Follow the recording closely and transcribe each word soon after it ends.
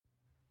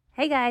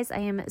Hey guys, I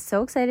am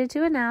so excited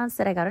to announce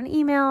that I got an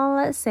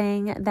email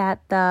saying that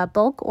the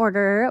bulk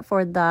order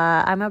for the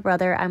I'm a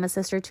Brother, I'm a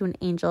Sister to an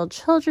Angel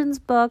children's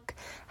book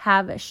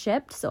have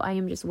shipped. So I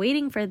am just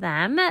waiting for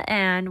them.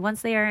 And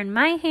once they are in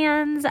my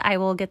hands, I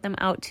will get them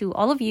out to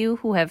all of you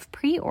who have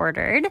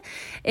pre-ordered.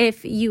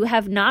 If you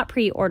have not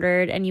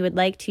pre-ordered and you would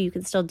like to, you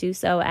can still do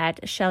so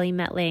at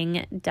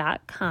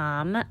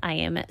ShellyMetling.com. I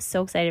am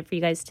so excited for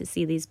you guys to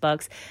see these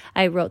books.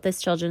 I wrote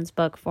this children's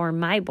book for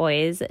my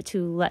boys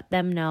to let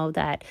them know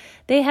that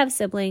they have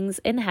siblings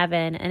in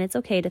heaven and it's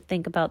okay to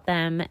think about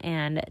them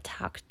and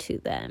talk to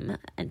them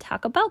and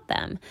talk about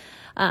them.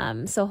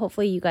 So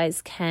hopefully you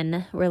guys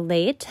can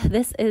relate.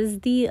 This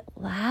is the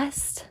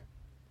last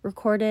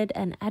recorded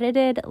and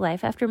edited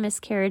Life After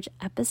Miscarriage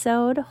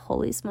episode.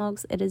 Holy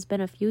smokes, it has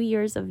been a few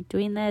years of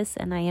doing this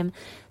and I am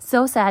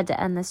so sad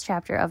to end this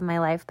chapter of my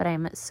life, but I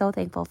am so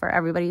thankful for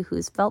everybody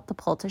who's felt the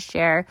pull to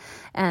share.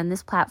 And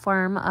this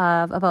platform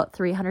of about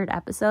 300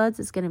 episodes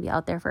is going to be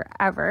out there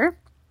forever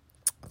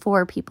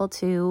for people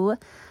to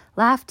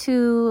laugh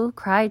to,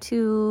 cry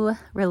to,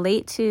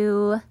 relate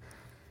to.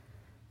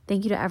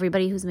 Thank you to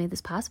everybody who's made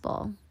this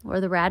possible. We're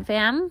the Rad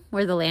Fam,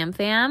 we're the Lamb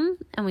Fam,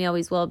 and we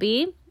always will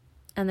be.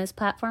 And this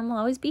platform will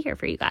always be here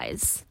for you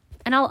guys.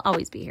 And I'll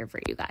always be here for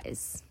you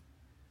guys.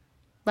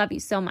 Love you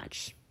so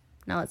much.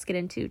 Now let's get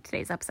into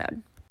today's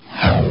episode.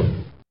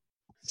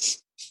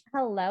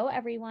 Hello,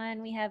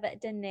 everyone. We have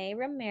Danae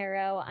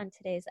Romero on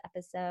today's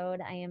episode.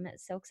 I am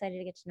so excited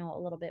to get to know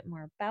a little bit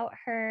more about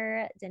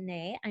her.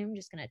 Danae, I'm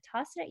just going to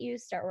toss it at you.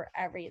 Start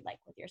wherever you'd like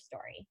with your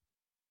story.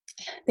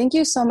 Thank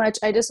you so much.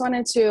 I just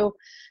wanted to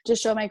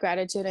just show my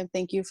gratitude and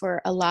thank you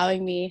for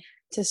allowing me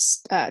to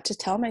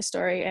tell my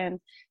story and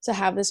to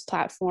have this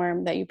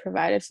platform that you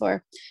provided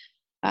for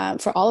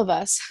all of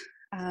us.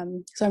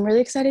 So I'm really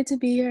excited to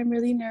be here. I'm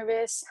really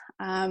nervous,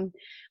 but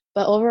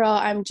overall,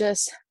 I'm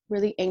just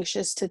really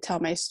anxious to tell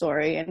my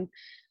story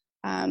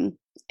and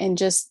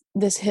just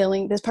this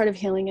part of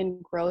healing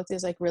and growth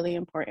is like really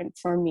important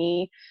for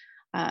me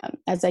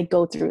as I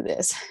go through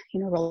this,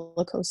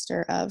 roller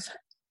coaster of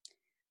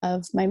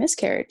my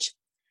miscarriage.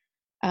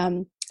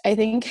 I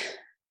think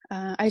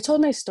I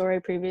told my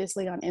story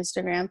previously on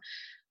Instagram,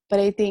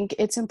 but I think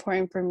it's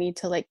important for me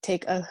to like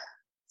take a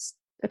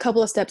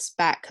couple of steps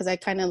back because I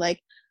kind of like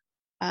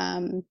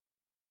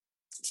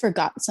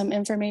forgot some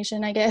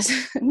information, I guess.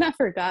 Not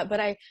forgot,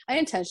 but I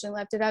intentionally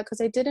left it out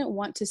because I didn't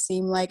want to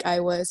seem like I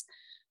was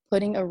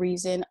putting a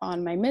reason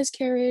on my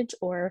miscarriage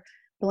or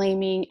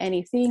blaming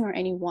anything or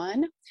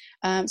anyone.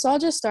 So I'll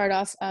just start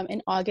off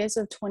in August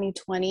of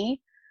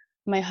 2020.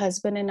 My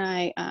husband and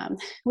I,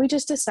 we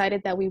just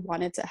decided that we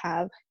wanted to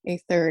have a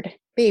third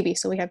baby.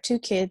 So we have two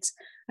kids,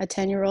 a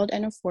 10-year-old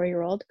and a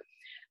 4-year-old.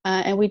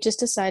 And we just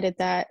decided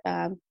that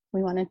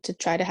we wanted to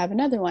try to have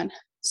another one.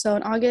 So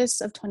in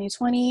August of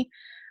 2020,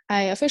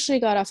 I officially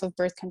got off of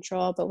birth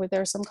control, but there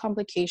were some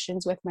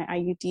complications with my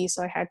IUD.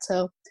 So I had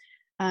to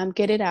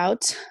get it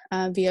out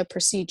via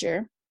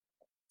procedure.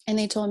 And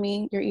they told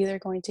me you're either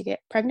going to get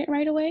pregnant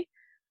right away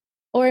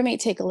or it may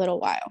take a little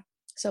while.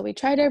 So we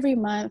tried every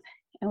month.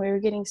 And we were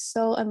getting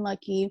so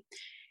unlucky,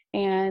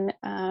 and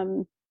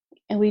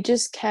we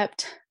just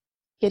kept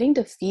getting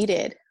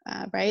defeated,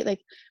 right? Like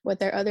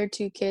with our other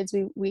two kids,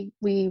 we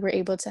were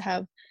able to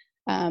have,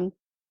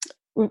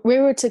 we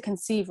were to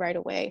conceive right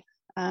away.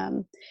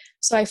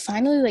 So I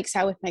finally like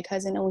sat with my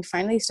cousin, and we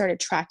finally started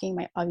tracking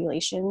my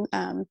ovulation,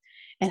 and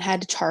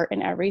had a chart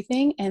and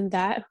everything. And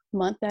that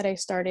month that I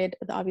started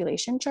the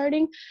ovulation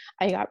charting,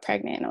 I got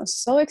pregnant, and I was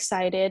so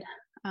excited.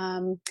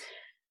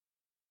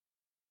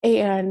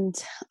 And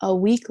a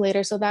week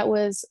later, so that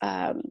was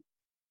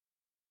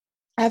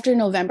after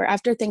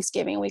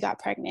Thanksgiving, we got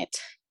pregnant.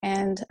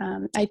 And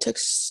I took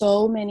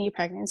so many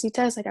pregnancy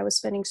tests. Like I was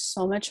spending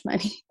so much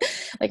money.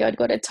 Like I would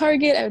go to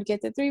Target, I would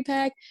get the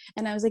 3-pack.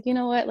 And I was like, you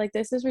know what? Like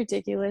this is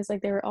ridiculous.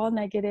 Like they were all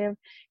negative.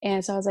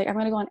 And so I was like, I'm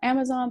going to go on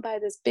Amazon, buy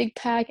this big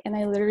pack. And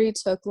I literally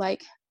took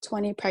like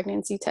 20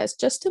 pregnancy tests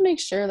just to make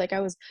sure like I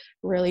was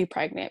really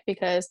pregnant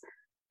because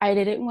I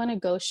didn't want to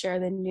go share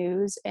the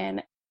news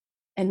and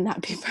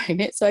not be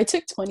pregnant. So I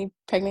took 20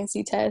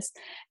 pregnancy tests,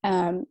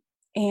 and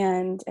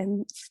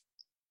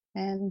lo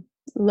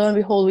and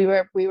behold,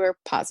 we were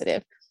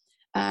positive.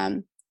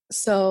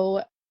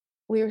 So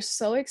we were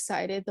so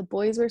excited. The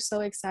boys were so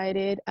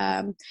excited.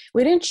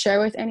 We didn't share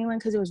with anyone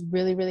because it was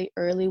really, really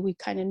early. We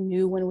kind of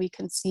knew when we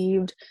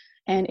conceived,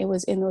 and it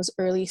was in those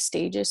early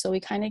stages. So we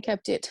kind of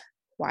kept it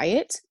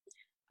quiet.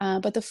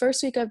 But the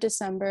first week of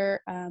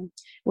December,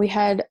 we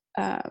had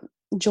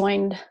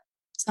joined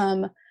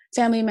some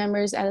family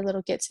members at a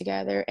little get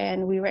together,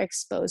 and we were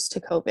exposed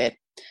to COVID.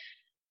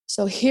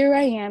 So here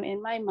I am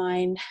in my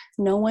mind.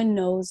 No one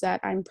knows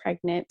that I'm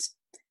pregnant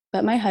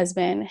but my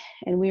husband,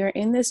 and we are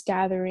in this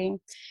gathering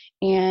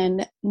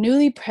and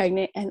newly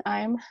pregnant, and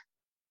I'm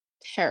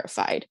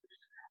terrified.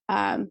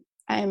 I'm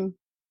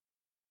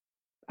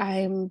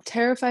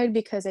terrified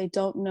because I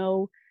don't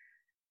know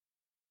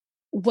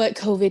what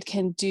COVID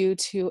can do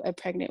to a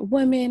pregnant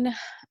woman.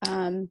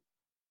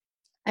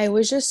 I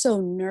was just so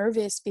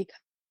nervous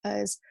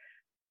because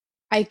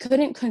I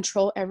couldn't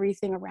control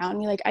everything around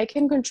me. Like I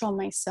can control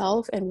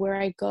myself and where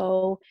I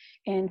go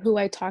and who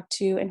I talk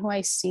to and who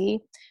I see.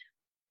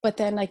 But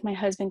then like my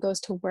husband goes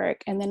to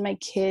work, and then my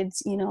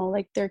kids, you know,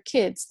 like they're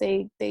kids.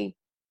 They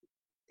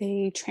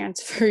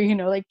transfer, you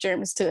know, like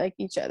germs to like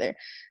each other.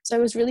 So I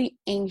was really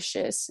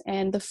anxious.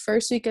 And the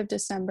first week of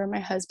December, my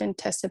husband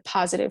tested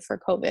positive for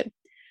COVID.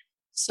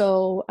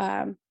 So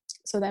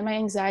so then my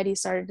anxiety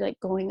started like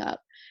going up.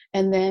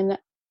 And then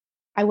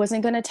I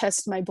wasn't going to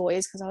test my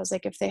boys because I was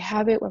like, if they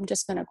have it, I'm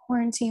just going to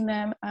quarantine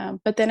them.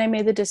 But then I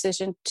made the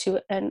decision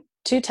to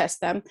test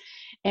them,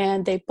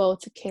 and they both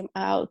came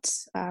out.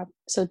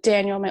 So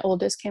Daniel, my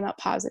oldest, came out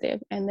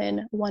positive, and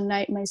then one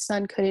night my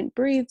son couldn't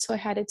breathe, so I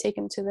had to take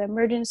him to the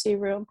emergency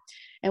room,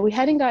 and we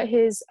hadn't got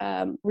his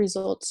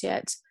results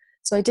yet,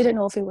 so I didn't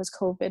know if it was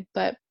COVID.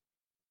 But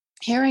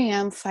here I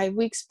am, 5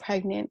 weeks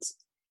pregnant,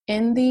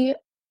 in the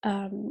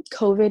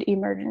COVID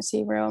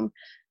emergency room,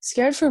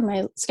 scared for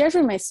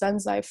my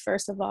son's life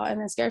first of all,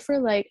 and then scared for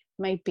like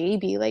my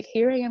baby. Like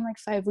here I am, like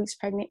 5 weeks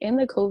pregnant in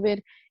the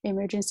COVID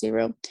emergency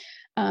room,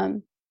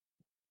 um,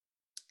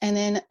 and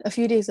then a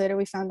few days later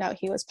we found out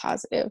he was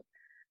positive.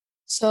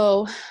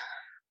 So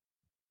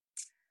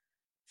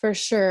for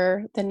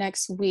sure the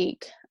next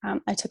week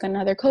I took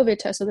another COVID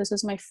test. So this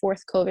was my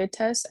fourth COVID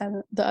test,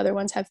 and the other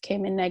ones have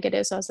came in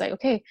negative. So I was like,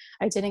 okay,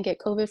 I didn't get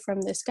COVID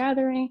from this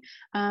gathering.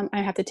 I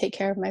have to take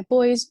care of my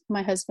boys.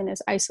 My husband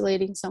is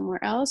isolating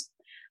somewhere else.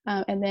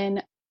 And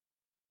then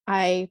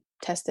I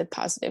tested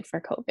positive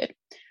for COVID.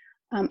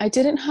 I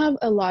didn't have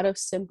a lot of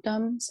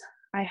symptoms.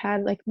 I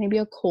had like maybe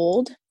a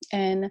cold,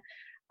 and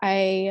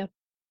I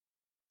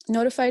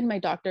notified my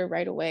doctor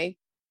right away,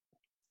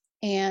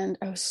 and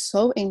I was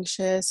so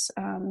anxious.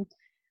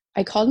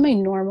 I called my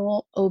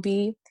normal OB,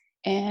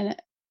 and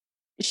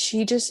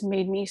she just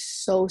made me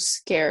so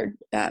scared.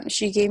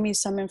 She gave me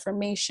some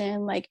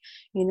information like,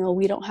 you know,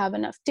 we don't have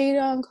enough data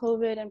on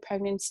COVID and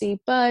pregnancy,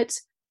 but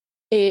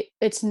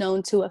it's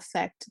known to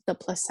affect the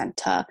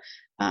placenta.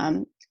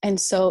 And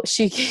so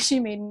she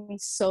made me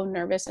so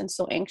nervous and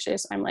so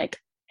anxious. I'm like,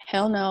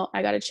 hell no,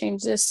 I got to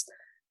change this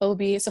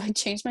OB. So I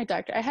changed my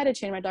doctor. I had to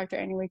change my doctor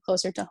anyway,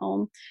 closer to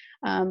home.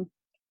 Um,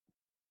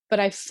 but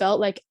I felt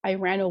like I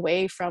ran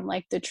away from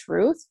like the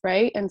truth,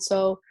 right? And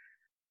so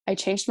I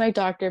changed my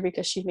doctor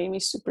because she made me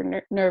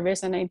super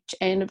nervous, and I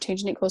ended up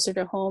changing it closer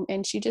to home,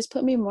 and she just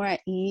put me more at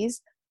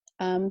ease.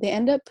 They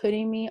end up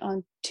putting me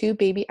on 2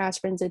 baby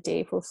aspirins a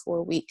day for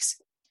 4 weeks.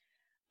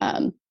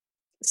 Um,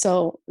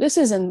 so this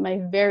is in my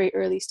very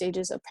early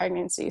stages of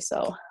pregnancy.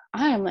 So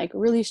I am like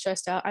really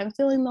stressed out. I'm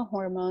feeling the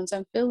hormones.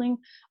 I'm feeling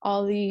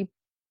all the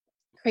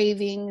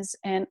cravings,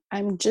 and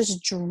I'm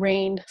just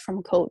drained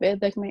from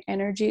COVID. Like my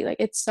energy, like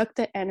it sucked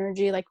the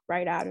energy like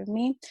right out of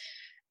me.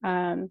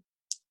 Um,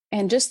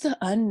 and just the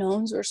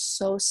unknowns were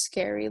so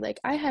scary. Like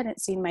I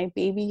hadn't seen my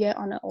baby yet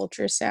on an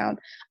ultrasound.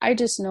 I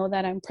just know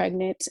that I'm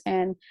pregnant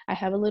and I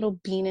have a little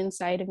bean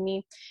inside of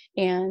me,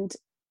 and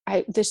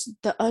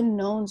the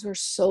unknowns were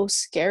so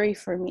scary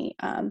for me.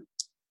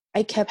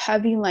 I kept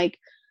having like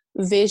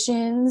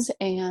visions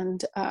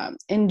and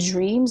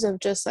dreams of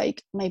just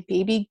like my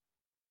baby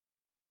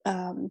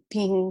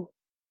being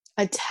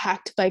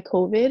attacked by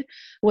COVID,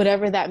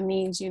 whatever that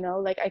means, you know.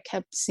 Like I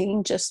kept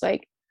seeing just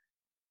like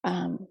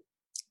um,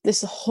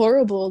 this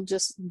horrible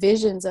just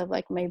visions of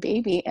like my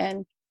baby.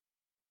 And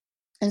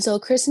so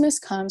Christmas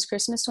comes,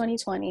 Christmas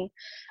 2020.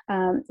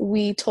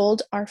 We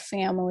told our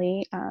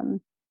family,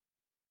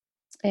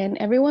 and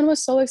everyone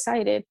was so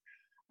excited.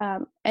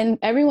 And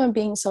everyone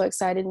being so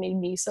excited made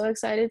me so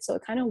excited. So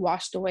it kind of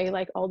washed away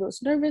like all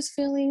those nervous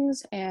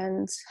feelings,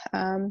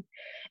 um,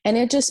 and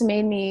it just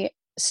made me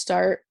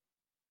start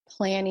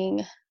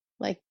planning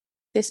like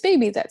this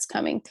baby that's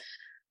coming.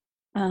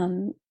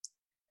 Um,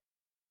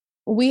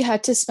 we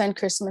had to spend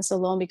Christmas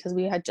alone because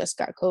we had just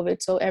got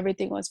COVID, so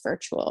everything was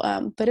virtual.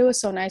 But it was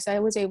so nice. I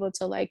was able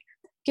to like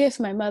gift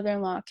my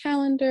mother-in-law a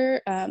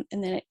calendar, and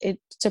then it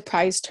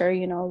surprised her,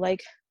 you know,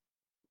 like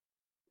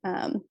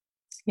um,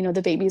 you know,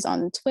 the baby's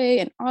on its way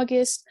in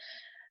August.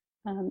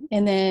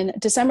 And then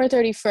December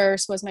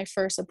 31st was my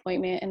first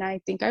appointment, and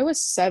I think I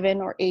was 7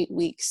 or 8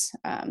 weeks.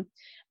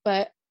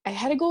 But I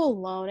had to go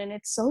alone, and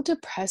it's so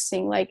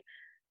depressing. Like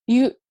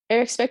you are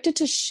expected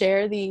to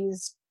share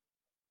these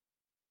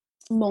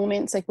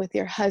moments like with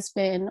your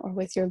husband or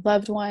with your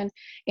loved one,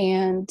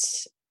 and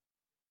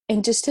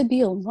just to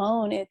be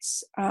alone,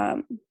 it's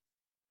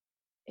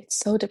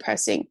so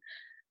depressing.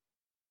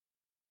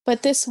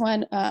 But this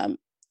one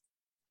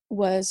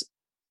was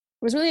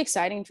really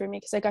exciting for me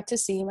because I got to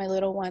see my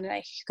little one, and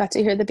I got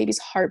to hear the baby's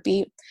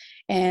heartbeat,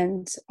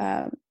 and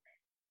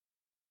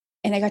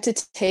I got to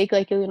take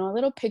like, you know, a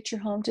little picture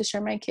home to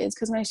share my kids,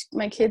 because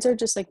my kids are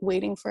just like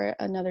waiting for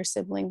another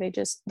sibling. They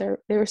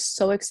were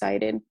so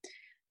excited.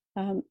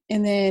 And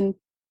then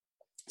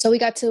so we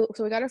got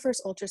our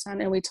first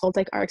ultrasound, and we told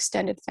like our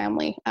extended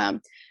family.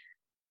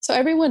 So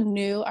everyone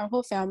knew, our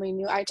whole family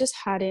knew. I just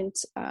hadn't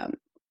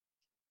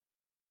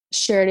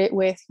shared it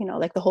with, you know,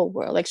 like the whole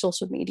world, like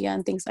social media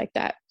and things like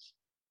that.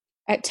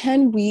 At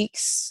 10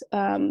 weeks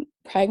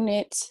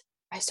pregnant,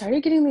 I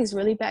started getting these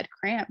really bad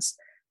cramps.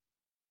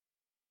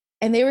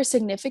 and they were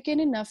significant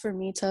enough for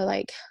me to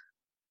like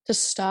to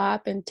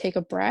stop and take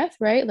a breath,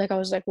 right? Like I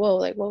was like, whoa,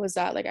 like what was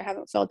that? Like I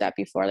haven't felt that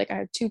before. Like I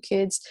have two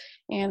kids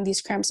and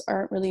these cramps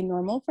aren't really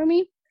normal for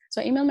me.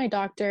 So I emailed my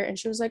doctor and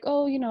she was like,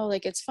 oh,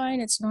 like it's fine,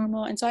 it's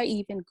normal. And so I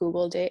even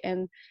Googled it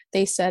and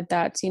they said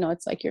that,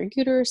 it's like your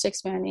uterus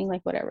expanding,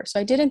 like whatever. So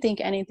I didn't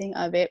think anything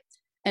of it.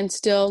 And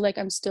still, like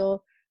I'm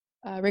still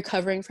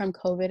recovering from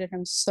COVID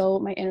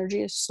and my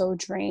energy is so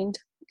drained.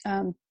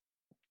 Um,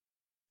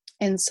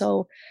 and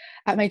so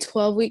at my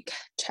 12-week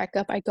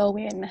checkup, I go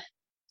in.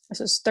 This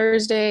was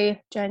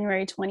Thursday,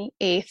 January 28th.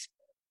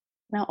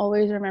 And I'll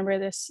always remember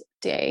this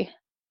day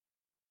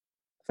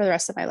for the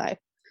rest of my life.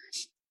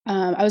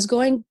 I was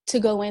going to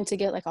go in to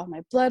get like all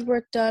my blood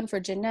work done for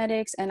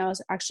genetics, and I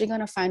was actually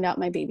going to find out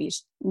my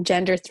baby's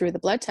gender through the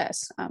blood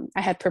test.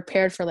 I had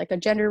prepared for like a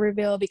gender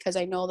reveal because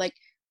I know like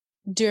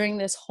during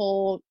this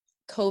whole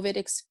COVID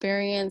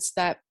experience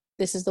that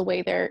this is the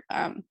way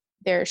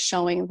they're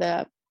showing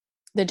the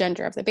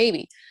gender of the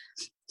baby.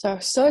 So I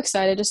was so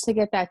excited just to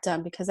get that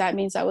done because that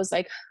means I was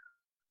like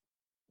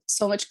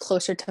so much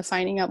closer to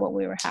finding out what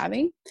we were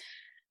having.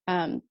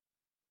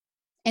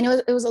 And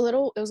it was a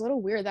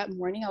little weird that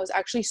morning. I was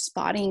actually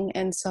spotting,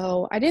 and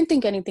so I didn't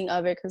think anything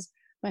of it because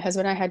my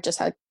husband and I had just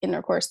had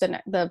intercourse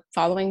the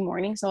following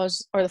morning,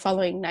 or the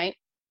following night.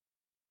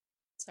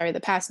 Sorry, the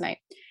past night.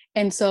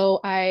 And so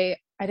I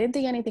didn't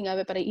think anything of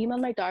it, but I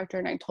emailed my doctor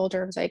and I told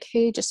her, I was like,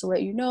 hey, just to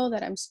let you know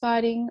that I'm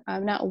spotting.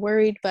 I'm not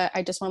worried, but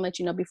I just want to let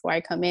you know before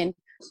I come in.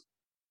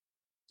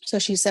 So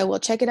she said, well,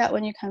 check it out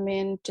when you come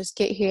in, just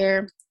get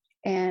here.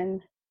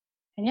 And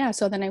yeah,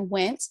 so then I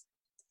went,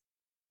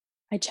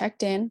 I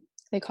checked in,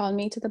 they called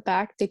me to the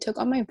back, they took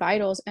all my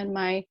vitals, and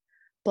my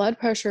blood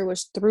pressure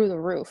was through the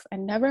roof.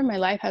 And never in my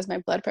life has my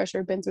blood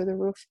pressure been through the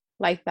roof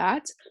like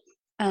that.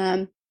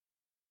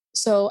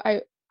 So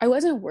I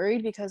wasn't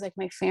worried because like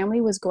my family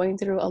was going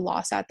through a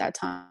loss at that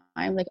time.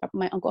 Like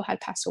my uncle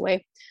had passed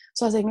away.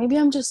 So I was like, maybe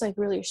I'm just like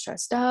really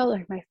stressed out.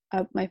 Like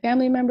my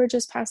family member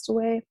just passed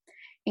away.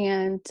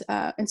 And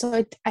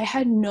so I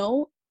had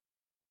no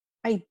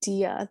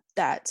idea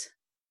that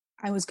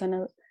I was going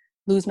to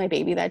lose my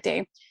baby that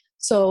day.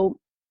 So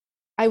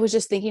I was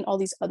just thinking all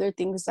these other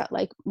things that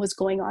like was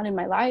going on in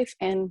my life.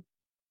 And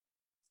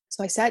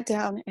so I sat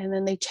down and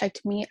then they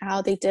checked me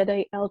out. They did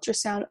a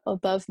ultrasound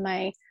above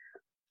my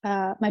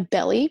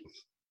belly,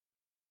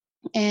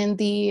 and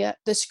the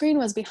screen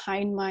was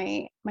behind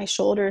my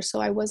shoulder, so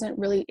I wasn't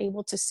really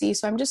able to see.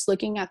 So I'm just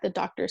looking at the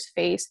doctor's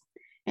face,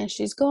 and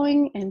she's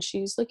going and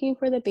she's looking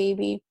for the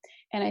baby,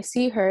 and I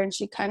see her and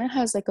she kind of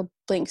has like a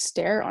blank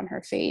stare on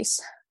her face,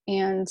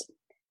 and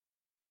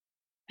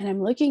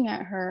I'm looking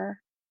at her,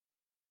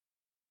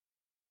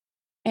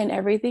 and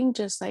everything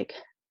just like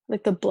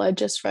the blood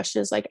just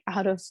rushes like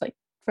out of like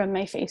from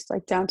my face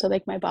like down to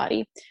like my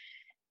body.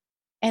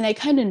 And I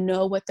kind of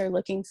know what they're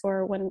looking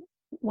for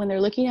when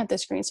they're looking at the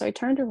screen. So I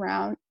turned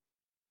around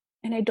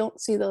and I don't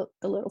see the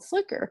little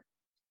flicker.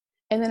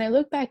 And then I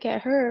look back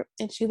at her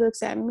and she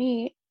looks at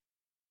me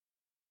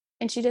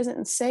and she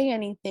doesn't say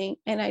anything.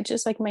 And I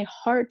just like my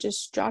heart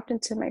just dropped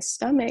into my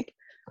stomach.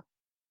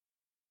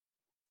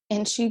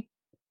 And she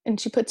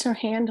puts her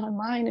hand on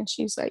mine and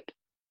she's like,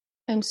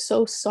 I'm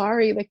so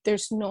sorry. Like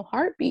there's no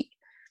heartbeat.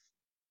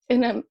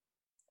 And I'm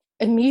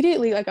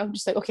immediately like, I'm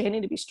just like, okay, I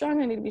need to be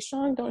strong. I need to be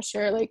strong. Don't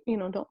share, like,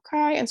 don't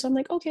cry. And so I'm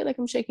like, okay, like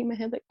I'm shaking my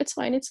head, like, it's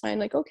fine. It's fine.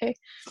 Like, okay.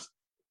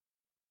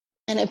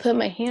 And I put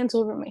my hands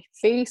over my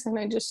face and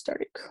I just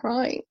started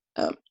crying.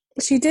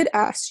 She did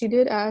ask,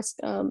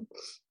 do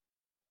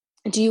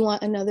you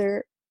want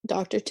another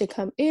doctor to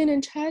come in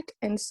and check?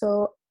 And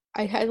so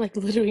I had like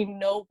literally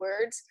no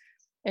words.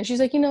 And she's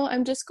like,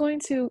 I'm just going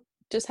to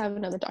just have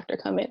another doctor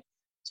come in.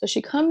 So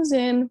she comes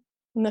in,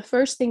 and the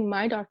first thing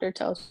my doctor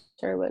tells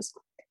her was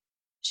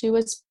she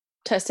was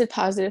tested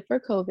positive for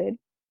COVID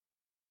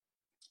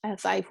at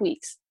 5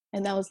 weeks.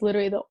 And that was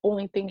literally the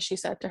only thing she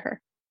said to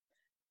her.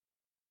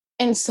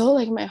 And so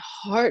like my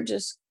heart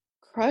just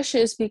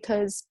crushes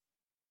because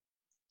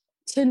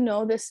to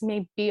know this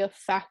may be a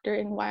factor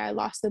in why I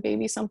lost the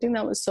baby, something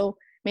that was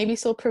maybe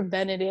so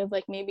preventative,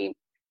 like maybe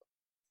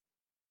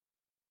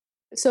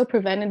so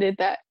preventative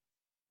that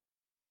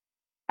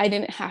I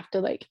didn't have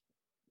to like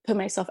put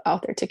myself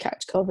out there to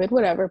catch COVID,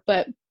 whatever.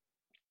 But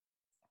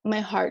my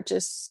heart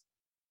just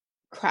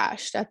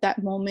crashed at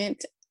that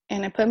moment.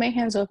 And I put my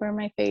hands over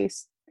my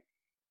face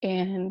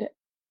and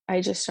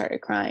I just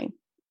started crying.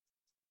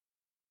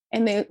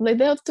 And they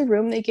left the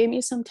room. They gave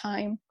me some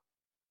time.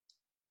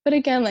 But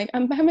again, like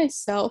I'm by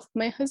myself.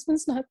 My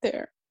husband's not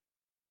there.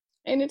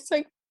 And it's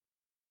like,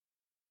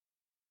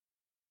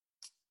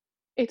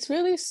 it's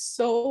really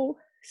so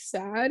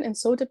sad and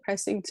so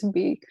depressing to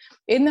be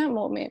in that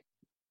moment,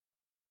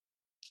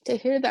 to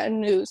hear that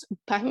news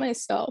by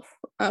myself.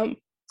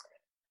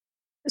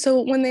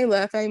 So when they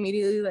left, I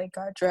immediately like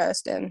got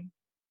dressed and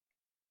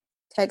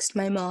texted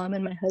my mom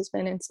and my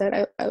husband and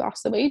said I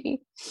lost the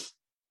baby.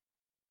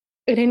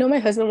 And I know my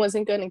husband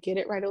wasn't going to get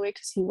it right away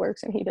because he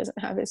works and he doesn't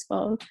have his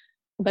phone,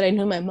 but I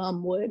knew my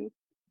mom would.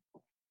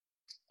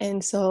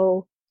 And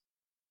so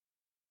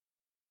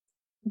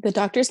the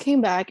doctors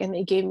came back and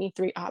they gave me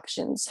three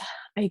options.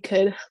 I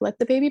could let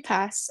the baby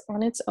pass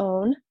on its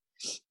own.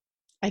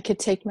 I could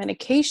take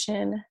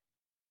medication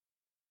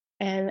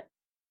and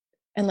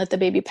let the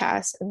baby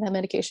pass, and the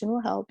medication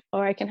will help,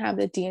 or I can have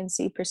the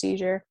D&C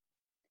procedure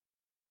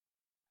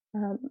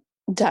um,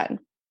 done.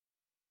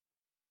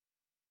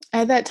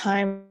 At that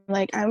time,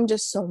 like, I'm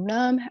just so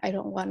numb. I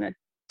don't want to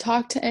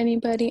talk to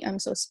anybody. I'm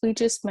so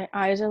speechless. My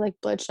eyes are like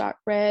bloodshot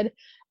red.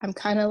 I'm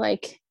kind of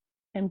like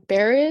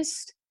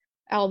embarrassed,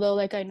 although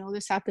like I know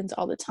this happens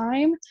all the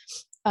time.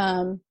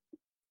 Um,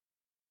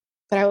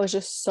 but I was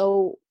just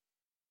so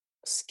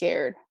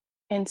scared.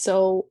 And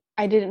so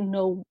I didn't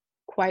know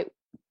quite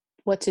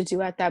what to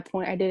do at that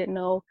point. I didn't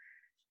know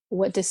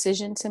what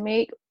decision to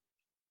make,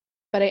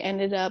 but I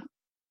ended up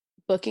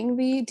booking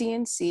the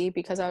D&C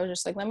because I was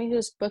just like, let me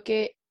just book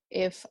it.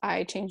 If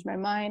I change my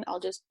mind, I'll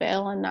just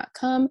bail and not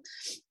come.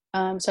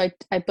 So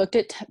I booked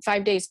it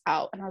 5 days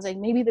out, and I was like,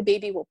 maybe the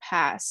baby will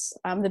pass.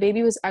 The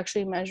baby was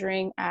actually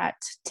measuring at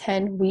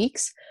 10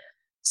 weeks.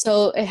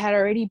 So it had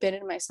already been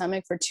in my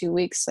stomach for 2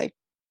 weeks. Like,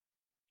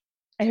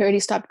 I already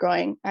stopped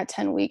growing at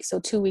 10 weeks.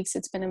 So 2 weeks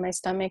it's been in my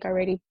stomach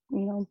already,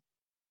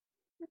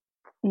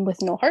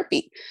 with no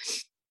heartbeat.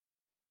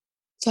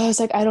 So I was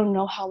like, I don't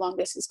know how long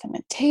this is going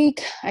to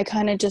take. I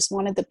kind of just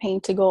wanted the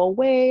pain to go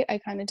away. I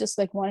kind of just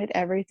like wanted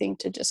everything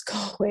to just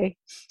go away.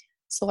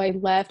 So I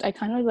left. I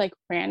kind of like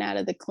ran out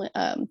of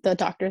the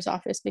doctor's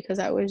office because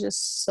I was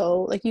just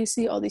so, like, you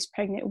see all these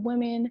pregnant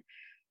women,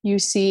 you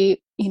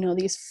see,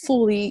 these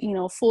fully,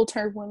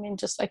 full-term women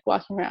just like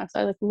walking around. So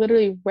I like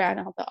literally ran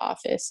out the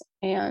office,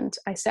 and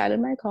I sat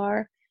in my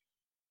car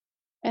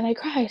and I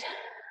cried.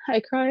 I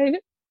cried.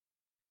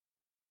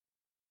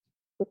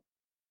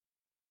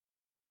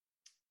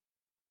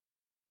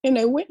 And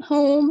I went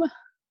home,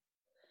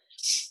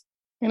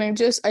 and I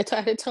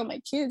tried to tell my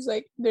kids,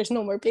 like, there's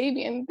no more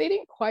baby. And they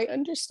didn't quite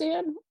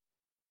understand.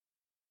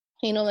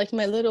 Like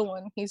my little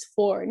one, he's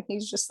 4, and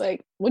he's just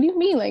like, what do you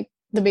mean? Like,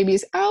 the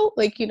baby's out?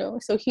 Like,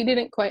 so he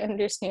didn't quite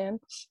understand.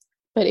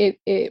 But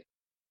it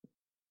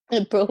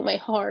broke my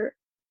heart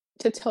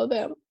to tell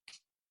them.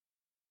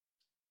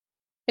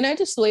 And I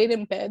just laid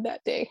in bed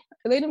that day.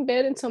 I laid in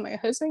bed until my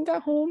husband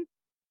got home.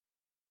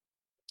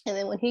 And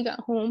then when he got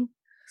home,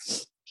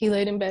 he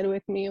laid in bed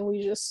with me, and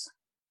we just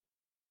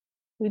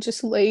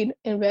laid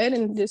in bed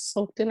and just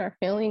soaked in our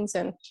feelings,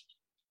 and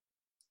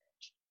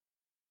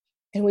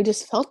we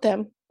just felt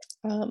them.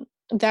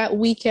 That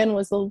weekend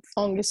was the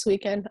longest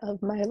weekend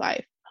of my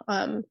life.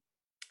 I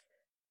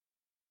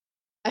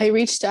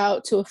reached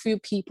out to a few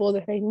people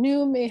that I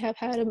knew may have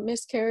had a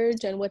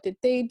miscarriage and what did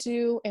they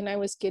do, and I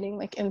was getting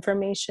like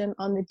information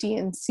on the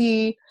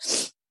D&C.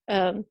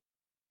 I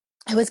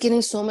was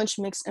getting so much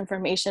mixed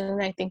information,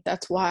 and I think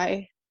that's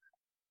why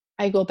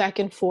I go back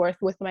and forth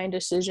with my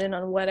decision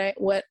on what I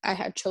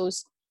had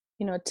chose,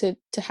 to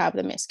have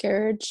the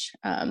miscarriage.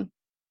 And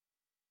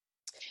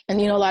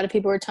a lot of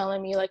people were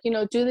telling me, like,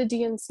 do the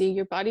D&C.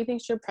 Your body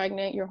thinks you're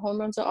pregnant. Your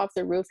hormones are off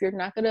the roof. You're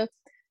not gonna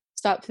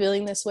stop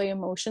feeling this way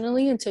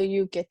emotionally until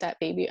you get that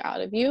baby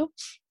out of you.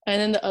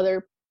 And then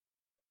the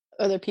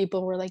other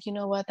people were like, you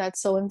know what? That's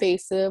so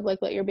invasive. Like,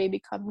 let your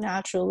baby come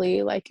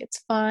naturally. Like,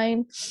 it's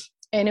fine.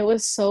 And it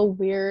was so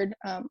weird.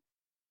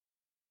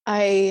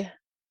 I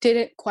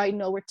didn't quite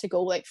know where to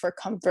go, like, for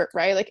comfort,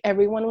 right? Like,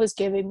 everyone was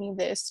giving me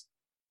this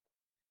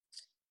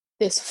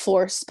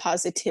forced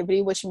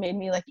positivity, which made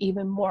me like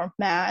even more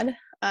mad,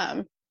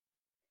 and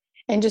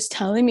just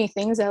telling me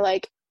things that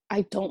like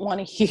I don't want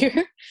to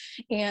hear.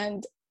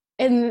 and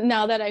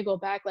now that I go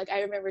back, like,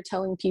 I remember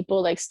telling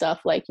people like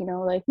stuff like,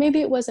 like,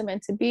 maybe it wasn't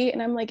meant to be. And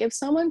I'm like, if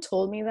someone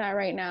told me that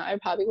right now, I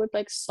probably would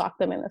like sock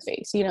them in the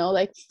face,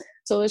 like.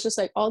 So it was just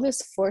like all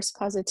this forced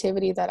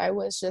positivity that I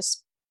was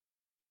just,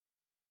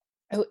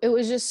 it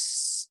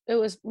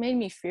was made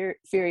me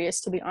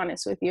furious, to be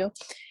honest with you.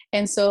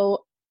 And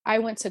so I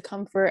went to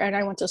Comfort, and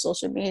I went to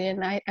social media,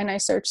 and I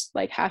searched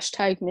like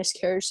hashtag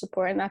miscarriage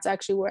support, and that's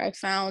actually where I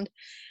found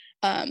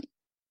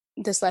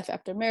this Life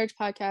After Marriage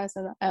podcast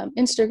and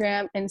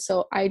Instagram. And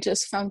so I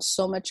just found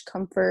so much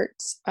comfort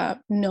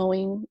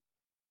knowing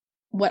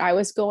what I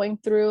was going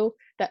through,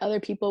 that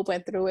other people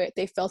went through it.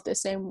 They felt the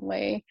same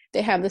way.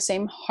 They have the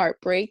same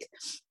heartbreak.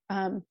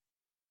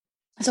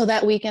 So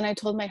that weekend I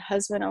told my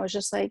husband, I was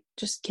just like,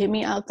 just get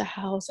me out the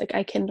house. Like,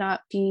 I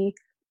cannot be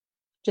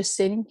just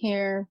sitting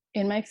here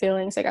in my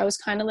feelings. Like, I was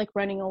kind of like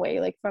running away,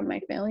 like, from my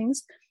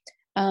feelings.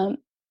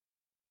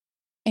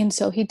 And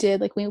so he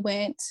did. Like, we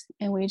went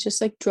and we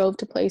just like drove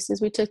to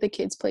places. We took the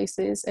kids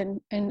places,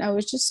 and I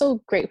was just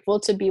so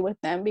grateful to be with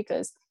them,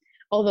 because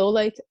although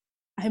like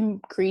I'm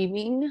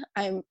grieving,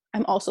 I'm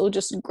also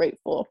just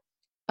grateful.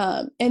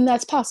 And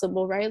that's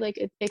possible, right? Like,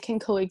 it can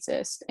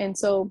coexist. And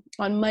so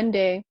on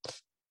Monday,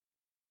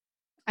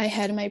 I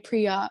had my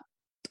pre-op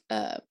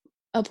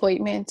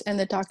appointment, and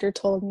the doctor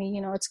told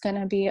me, it's going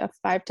to be a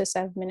 5 to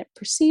 7 minute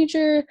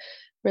procedure,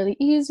 really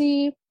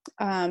easy.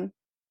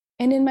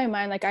 And in my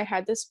mind, like, I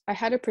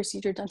had a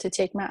procedure done to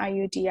take my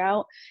IUD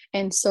out.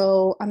 And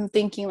so I'm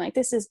thinking like,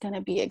 this is going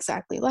to be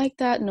exactly like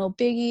that. No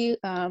biggie.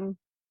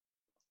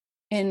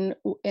 And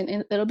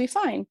it'll be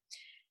fine.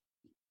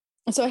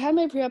 So I had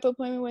my pre-op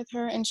appointment with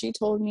her, and she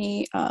told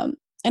me, and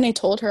I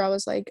told her, I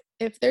was like,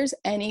 if there's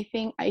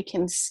anything I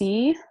can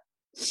see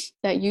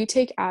that you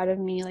take out of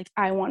me, like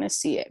I want to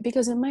see it.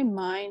 Because in my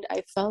mind,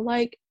 I felt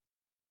like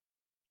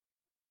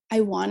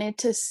I wanted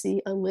to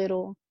see a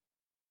little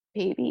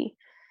baby.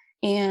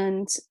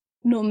 And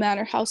no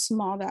matter how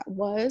small that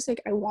was,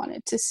 like I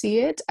wanted to see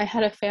it. I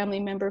had a family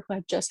member who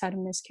had just had a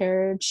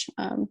miscarriage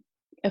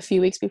a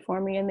few weeks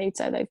before me, and they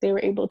said like they were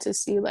able to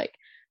see like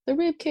the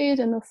rib cage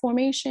and the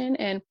formation,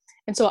 and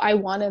so I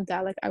wanted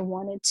that. Like I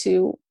wanted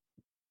to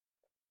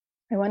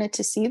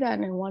see that,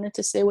 and I wanted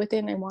to sit with it,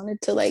 and I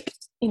wanted to like,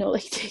 you know,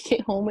 like take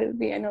it home with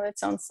me. I know that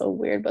sounds so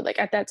weird, but like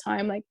at that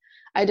time, like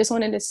I just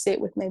wanted to sit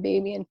with my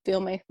baby and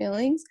feel my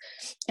feelings.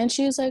 And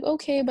she was like,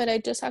 okay, but I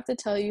just have to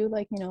tell you,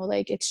 like, you know,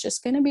 like it's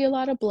just gonna be a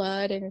lot of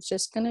blood, and it's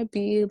just gonna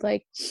be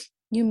like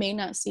you may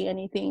not see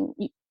anything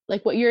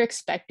like what you're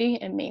expecting,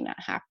 it may not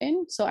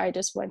happen. So I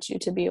just want you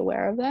to be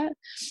aware of that.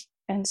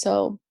 And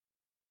so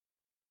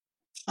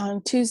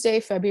on Tuesday,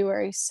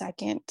 February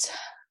 2nd,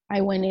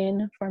 I went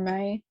in for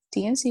my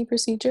DNC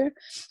procedure.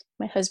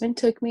 My husband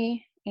took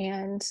me,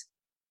 and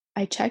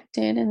I checked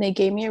in, and they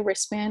gave me a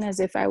wristband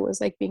as if I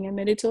was like being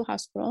admitted to a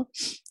hospital.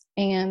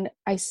 And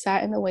I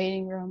sat in the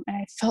waiting room, and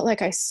I felt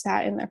like I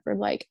sat in there for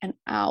like an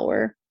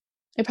hour.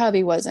 It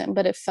probably wasn't,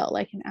 but it felt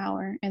like an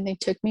hour. And they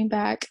took me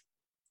back,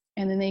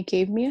 and then they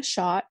gave me a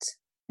shot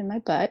in my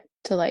butt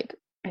to like,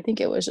 I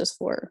think it was just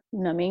for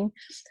numbing.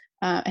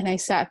 And I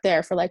sat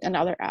there for like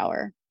another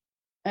hour.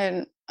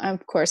 And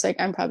of course, like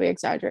I'm probably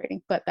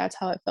exaggerating, but that's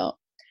how it felt.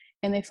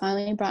 And they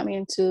finally brought me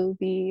into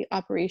the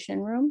operation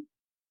room,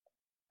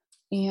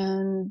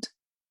 and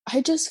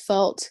I just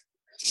felt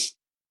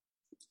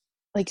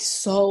like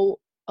so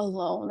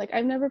alone. Like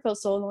I've never felt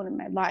so alone in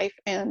my life.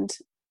 And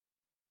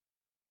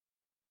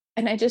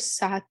I just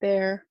sat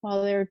there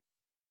while they're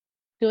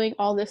doing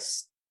all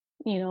this,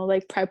 you know,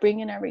 like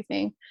prepping and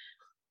everything.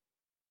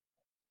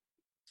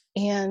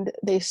 And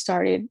they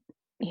started,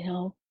 you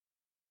know,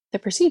 the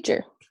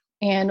procedure.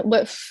 And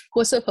what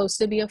was supposed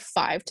to be a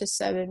 5 to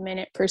 7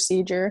 minute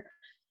procedure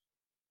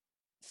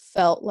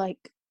felt like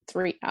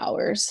 3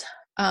 hours.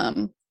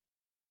 I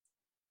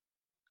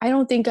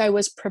don't think I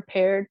was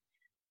prepared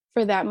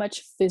for that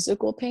much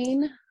physical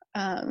pain.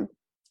 Um,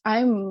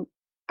 I'm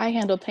I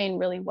handle pain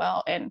really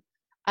well, and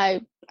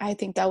I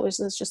think that was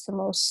just the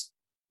most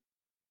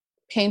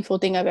painful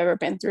thing I've ever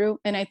been through,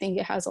 and I think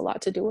it has a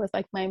lot to do with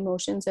like my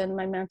emotions and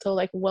my mental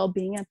like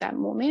well-being at that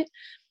moment.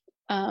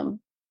 Um,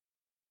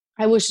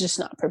 I was just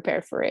not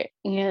prepared for it,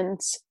 and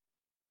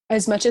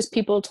as much as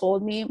people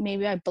told me,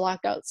 maybe I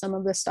blocked out some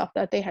of the stuff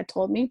that they had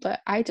told me, but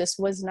I just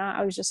was not.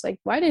 I was just like,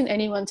 why didn't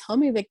anyone tell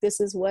me like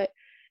this is what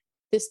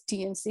this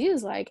DNC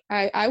is like?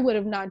 I would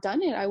have not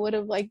done it. I would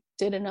have like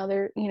did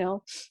another, you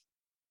know,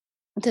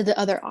 did the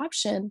other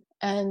option.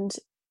 And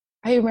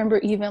I remember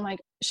even like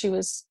it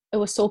was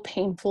so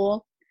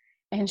painful.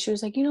 And she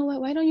was like, you know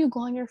what, why don't you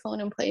go on your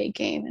phone and play a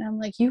game? And I'm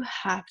like, you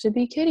have to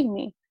be kidding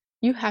me.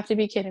 You have to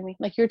be kidding me.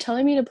 Like you're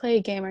telling me to play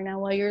a game right now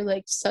while you're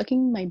like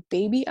sucking my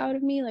baby out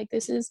of me. Like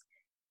this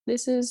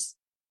is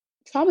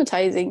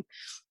traumatizing.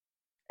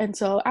 And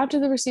so after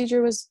the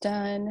procedure was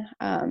done,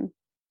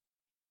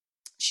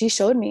 she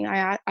showed me.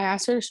 I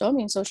asked her to show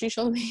me, and so she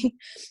showed me.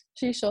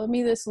 She showed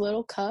me this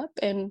little cup,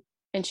 and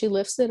she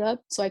lifts it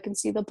up so I can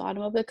see the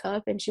bottom of the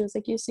cup. And she was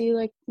like, "You see,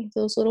 like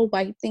those little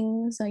white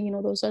things? You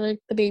know, those are like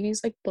the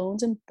baby's like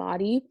bones and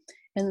body,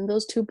 and then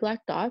those two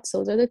black dots,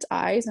 those are its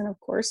eyes. And of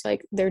course,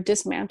 like they're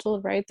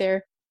dismantled right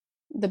there.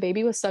 The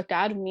baby was sucked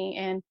out of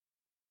me,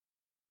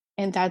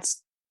 and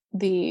that's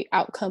the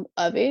outcome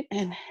of it.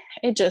 And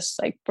it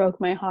just like broke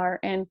my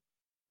heart. And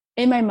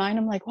in my mind,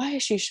 I'm like, why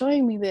is she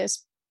showing me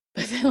this?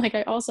 But then like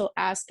I also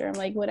asked her, I'm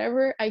like,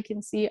 whatever I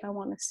can see, I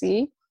want to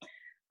see.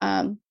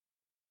 Um,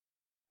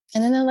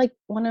 and then like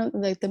one of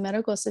like the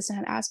medical assistant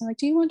had asked me, like,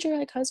 do you want your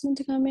like husband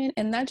to come in?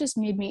 And that just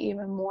made me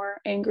even more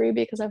angry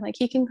because I'm like,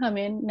 he can come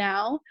in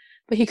now,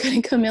 but he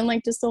couldn't come in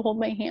like just to hold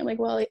my hand like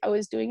while I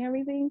was doing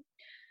everything.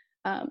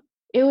 Um,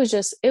 it was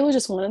just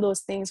one of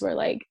those things where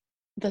like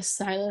the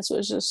silence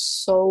was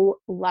just so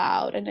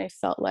loud, and I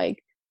felt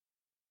like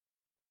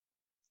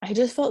I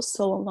just felt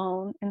so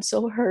alone and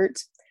so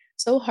hurt,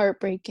 so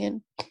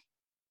heartbreaking.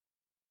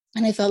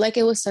 And I felt like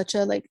it was such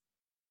a like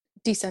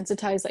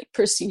desensitized like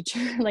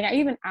procedure. Like I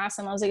even asked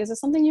them, I was like, is this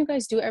something you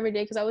guys do every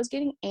day? Because I was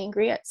getting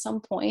angry at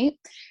some point,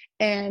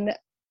 and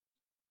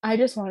I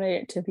just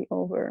wanted it to be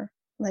over.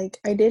 Like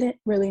I didn't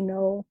really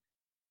know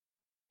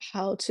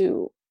how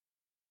to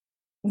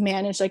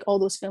manage like all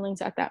those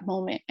feelings at that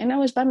moment. And I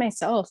was by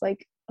myself,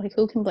 like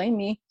who can blame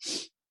me?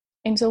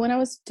 And so when I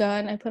was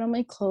done, I put on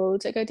my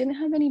clothes. Like I didn't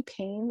have any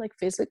pain like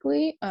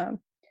physically.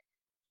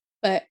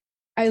 But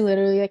I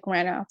literally like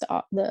ran out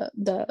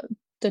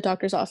the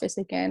doctor's office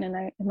again,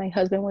 and my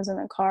husband was in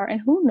the car,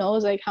 and who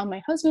knows like how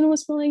my husband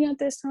was feeling at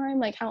this time,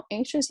 like how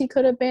anxious he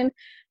could have been,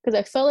 because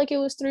I felt like it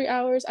was 3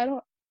 hours. I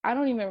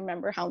don't even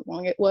remember how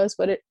long it was,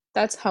 but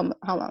that's how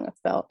long it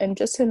felt. And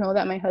just to know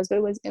that my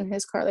husband was in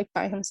his car like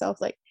by himself,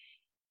 like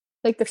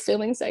the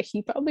feelings that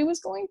he probably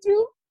was going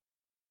through,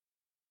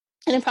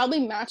 and it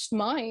probably matched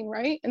mine,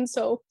 right? And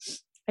so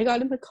I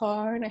got in the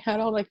car and I had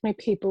all like my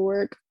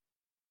paperwork,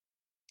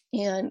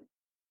 and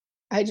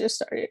I just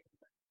started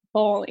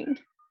bawling.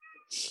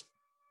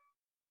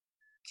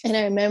 And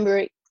I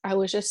remember I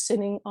was just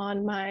sitting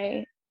on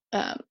my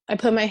I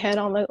put my head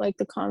on like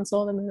the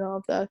console in the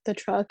middle of the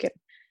truck,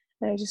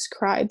 and I just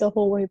cried the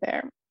whole way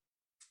there.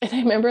 And I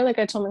remember like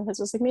I told my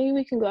husband, like, maybe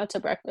we can go out to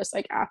breakfast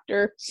like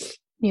after,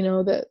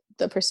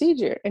 the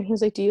procedure. And he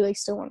was like, do you like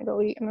still want to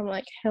go eat? And I'm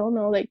like, hell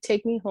no, like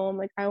take me home,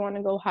 like I want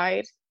to go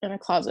hide in a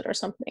closet or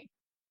something.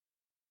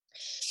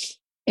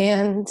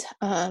 And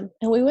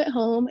we went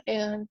home,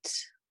 and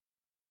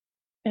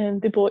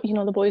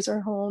the boys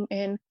are home,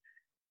 and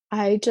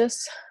I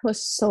just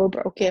was so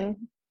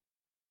broken.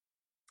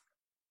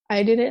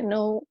 I didn't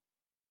know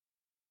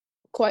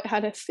quite how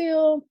to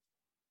feel.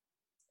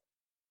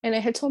 And I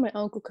had told my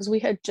uncle, because we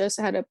had just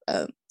had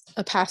a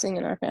passing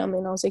in our family,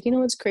 and I was like,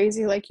 it's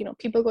crazy, like,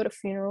 people go to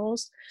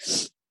funerals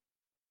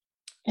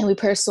and we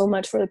pray so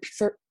much for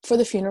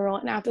the funeral,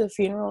 and after the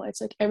funeral it's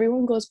like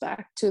everyone goes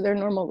back to their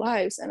normal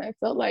lives. And I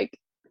felt like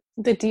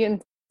the DNC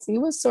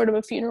was sort of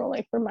a funeral,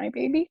 like for my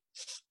baby.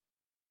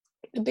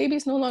 The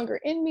baby's no longer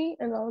in me,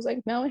 and I was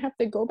like, now I have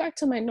to go back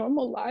to my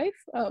normal life.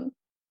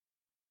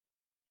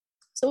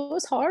 So it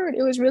was hard.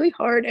 It was really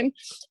hard. And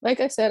like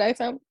I said, I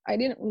found I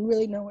didn't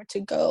really know where to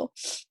go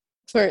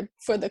for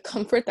the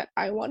comfort that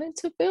I wanted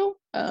to feel.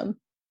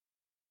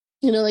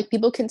 Like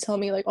people can tell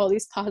me like all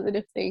these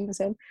positive things,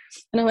 and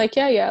I'm like,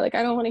 yeah, like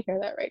I don't want to hear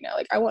that right now.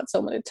 Like I want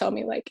someone to tell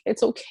me like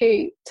it's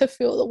okay to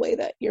feel the way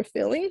that you're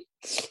feeling,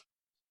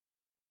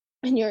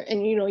 and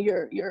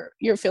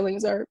your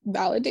feelings are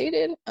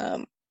validated.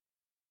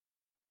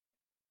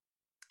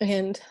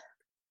 And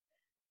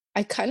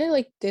I kind of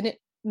like didn't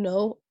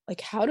know like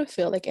how to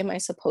feel. Like, am I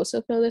supposed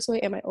to feel this way?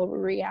 Am I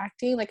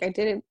overreacting? Like I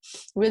didn't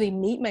really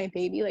meet my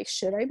baby. Like,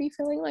 should I be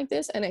feeling like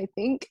this? And I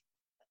think,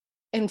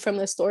 and from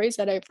the stories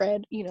that I've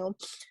read,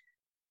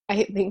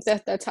 I think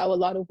that that's how a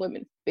lot of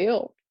women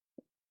feel.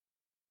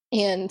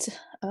 And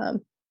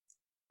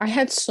I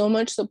had so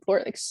much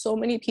support. Like so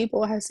many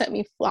people have sent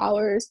me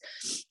flowers.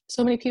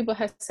 So many people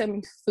have sent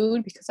me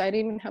food, because I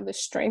didn't even have the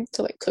strength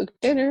to like cook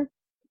dinner.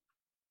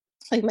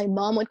 Like my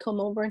mom would come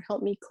over and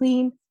help me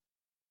clean.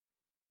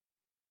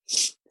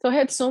 So I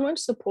had so much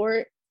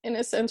support, in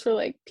a sense where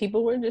like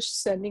people were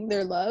just sending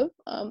their love.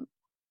 And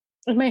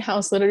my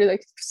house literally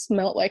like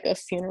smelled like a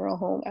funeral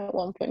home at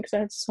one point, because I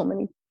had so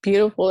many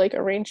beautiful like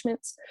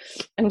arrangements.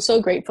 I'm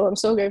so grateful. I'm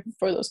so grateful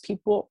for those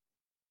people,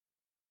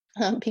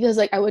 because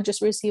like I would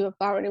just receive a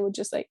flower and it would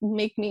just like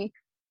make me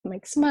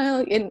like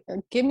smile and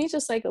give me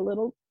just like a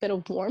little bit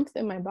of warmth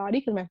in my body,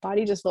 because my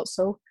body just felt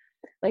so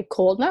like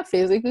cold, not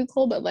physically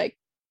cold, but like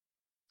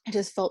I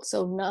just felt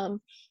so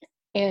numb.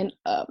 And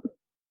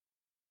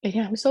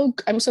yeah,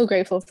 I'm so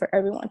grateful for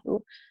everyone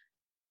who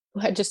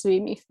had just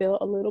made me feel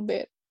a little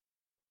bit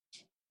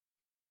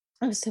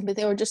of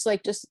sympathy. They were just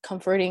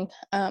comforting.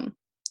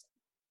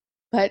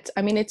 But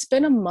I mean, it's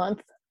been a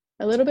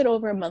little bit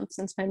over a month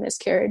since my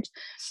miscarriage,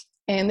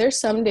 and there's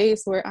some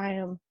days where I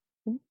am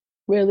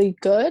really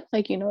good,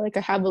 like like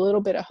I have a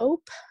little bit of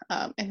hope,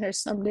 and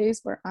there's some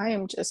days where I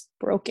am just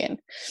broken.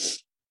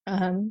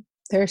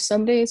 There's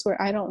some days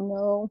where I don't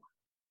know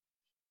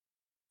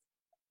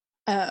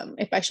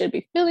if I should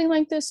be feeling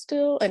like this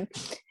still,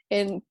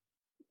 and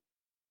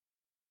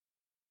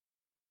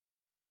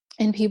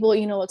people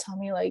will tell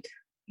me like,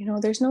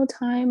 there's no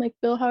time, like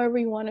feel however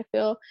you want to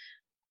feel.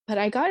 But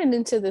I got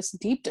into this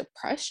deep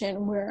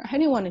depression where I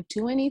didn't want to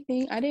do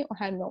anything. I didn't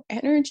have no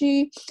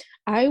energy.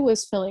 I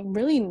was feeling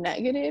really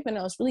negative, and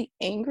I was really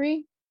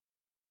angry.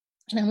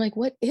 And I'm like,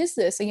 what is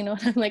this? And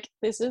I'm like,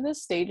 this is the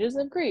stages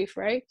of grief,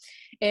 right?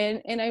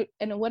 And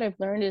what I've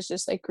learned is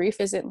just like grief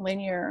isn't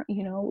linear.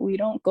 We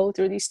don't go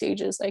through these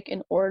stages like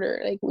in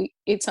order. Like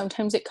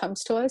sometimes it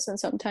comes to us, and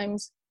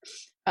sometimes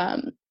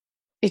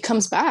it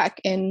comes back.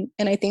 And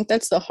I think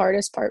that's the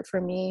hardest part for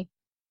me.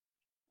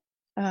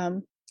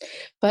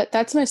 But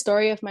that's my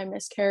story of my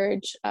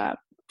miscarriage.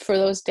 For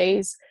those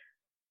days,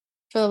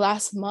 for the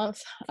last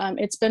month,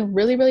 it's been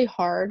really, really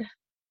hard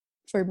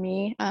for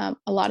me. A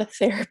lot of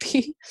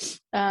therapy,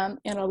 and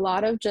a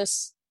lot of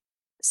just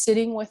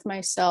sitting with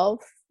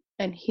myself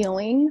and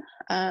healing,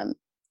 and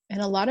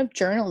a lot of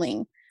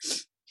journaling.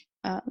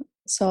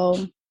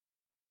 So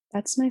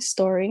that's my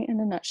story in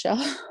a nutshell.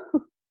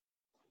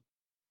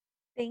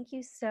 Thank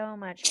you so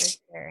much for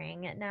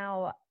sharing.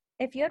 Now,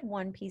 if you had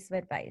one piece of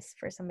advice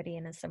for somebody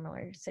in a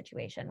similar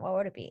situation, what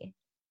would it be?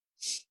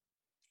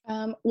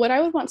 What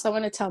I would want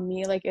someone to tell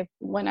me, like if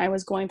when I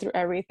was going through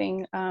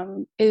everything,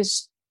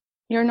 is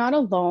you're not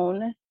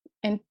alone,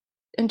 and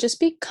just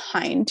be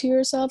kind to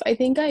yourself. I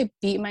think I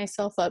beat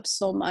myself up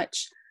so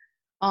much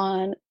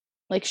on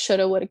like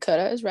shoulda, woulda,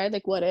 couldas, right?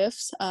 Like what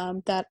ifs,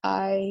 that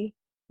I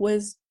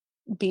was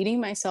beating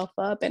myself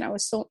up, and I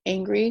was so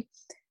angry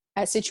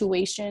at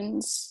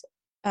situations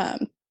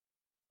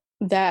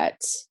that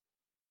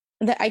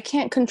I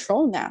can't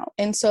control now.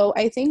 And so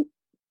I think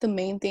the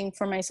main thing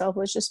for myself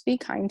was just be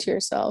kind to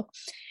yourself.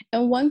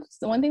 And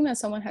the one thing that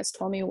someone has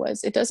told me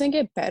was, it doesn't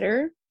get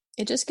better,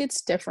 it just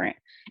gets different.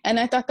 And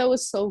I thought that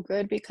was so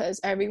good because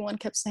everyone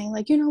kept saying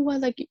like, you know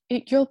what, like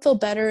you'll feel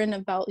better in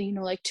about, you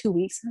know, like 2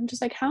 weeks. And I'm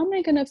just like, how am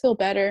I gonna feel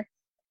better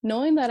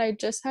knowing that I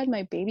just had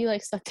my baby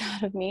like sucked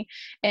out of me,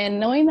 and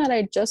knowing that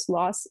I just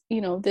lost,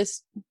 you know,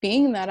 this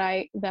being that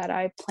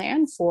I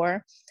planned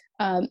for.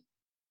 um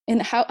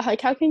and how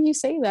can you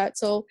say that?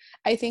 So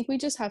I think we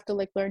just have to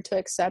like learn to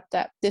accept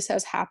that this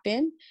has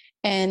happened,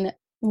 and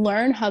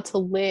learn how to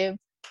live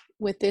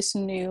with this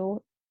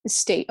new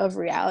state of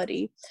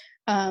reality.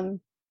 And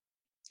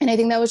I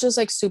think that was just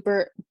like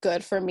super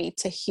good for me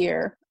to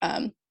hear.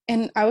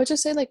 And I would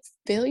just say like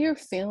feel your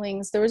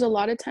feelings. There was a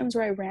lot of times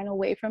where I ran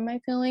away from my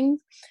feelings,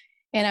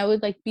 and I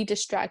would like be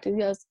distracted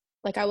because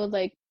like I would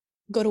like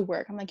go to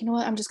work. I'm like, you know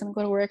what, I'm just gonna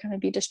go to work. I'm gonna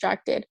be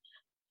distracted.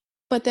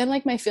 But then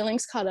like my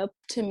feelings caught up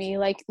to me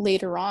like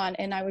later on,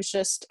 and I'm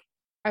just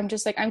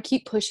like, I'm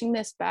keep pushing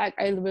this back.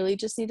 I really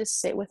just need to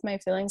sit with my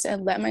feelings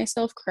and let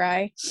myself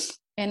cry.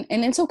 And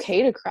it's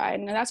okay to cry.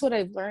 And that's what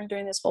I've learned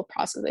during this whole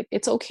process. Like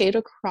it's okay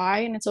to cry,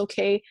 and it's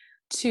okay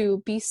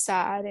to be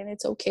sad, and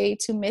it's okay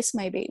to miss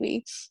my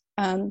baby.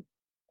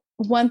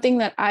 One thing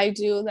that I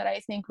do that I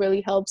think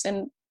really helps,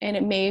 and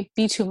it may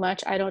be too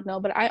much, I don't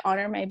know, but I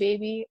honor my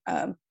baby.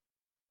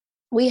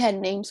 We had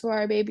names for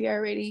our baby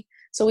already.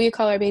 So we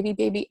call our baby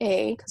baby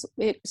A because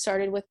it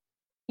started with,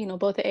 you know,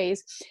 both the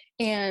A's.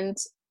 And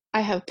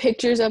I have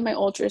pictures of my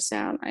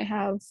ultrasound. I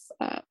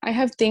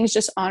have things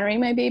just honoring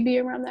my baby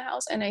around the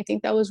house, and I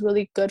think that was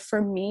really good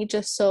for me,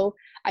 just so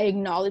I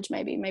acknowledge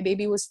my baby. My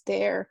baby was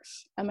there.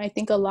 I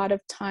think a lot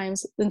of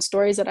times in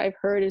stories that I've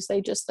heard is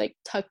they just like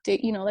tucked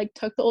it, you know, like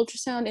tuck the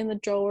ultrasound in the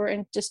drawer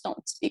and just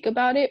don't speak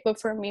about it. But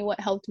for me, what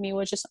helped me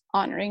was just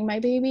honoring my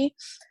baby.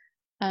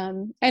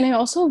 And I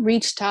also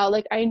reached out.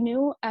 Like I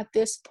knew at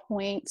this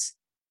point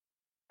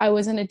I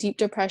was in a deep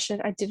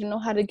depression. I didn't know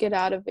how to get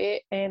out of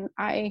it, and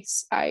I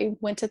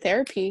went to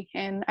therapy,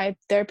 and I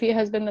therapy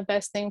has been the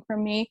best thing for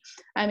me.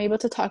 I'm able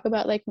to talk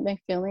about like my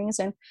feelings,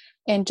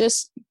 and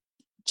just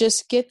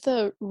get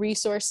the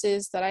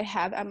resources that I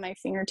have at my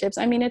fingertips.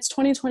 I mean, it's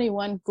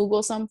 2021.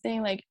 Google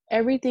something, like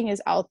everything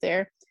is out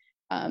there.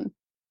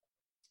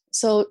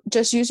 So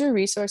just use your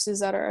resources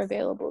that are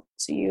available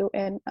to you.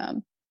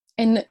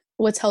 And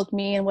what's helped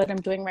me and what I'm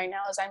doing right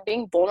now is I'm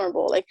being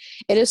vulnerable. Like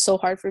it is so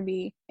hard for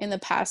me in the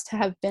past to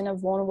have been a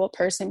vulnerable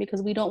person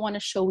because we don't want to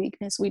show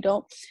weakness. We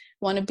don't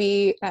want to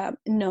be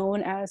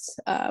known as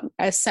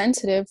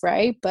sensitive,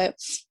 right? But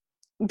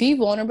be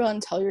vulnerable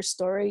and tell your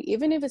story,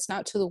 even if it's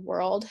not to the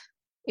world,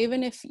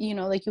 even if, you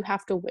know, like you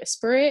have to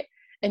whisper it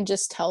and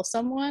just tell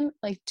someone,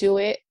 like do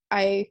it.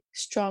 I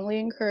strongly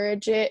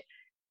encourage it.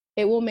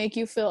 It will make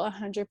you feel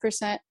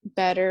 100%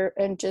 better,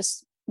 and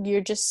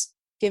you're just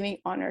giving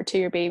honor to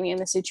your baby in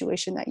the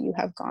situation that you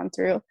have gone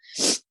through.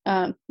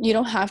 You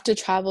don't have to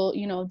travel,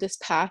 you know, this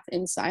path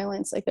in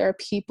silence. Like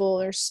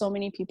there's so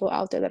many people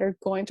out there that are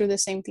going through the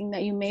same thing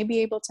that you may be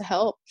able to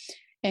help.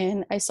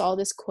 And I saw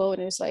this quote,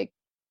 and it's like,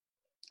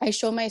 I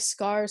show my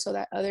scars so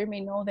that other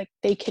may know that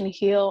they can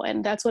heal.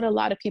 And that's what a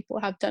lot of people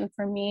have done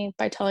for me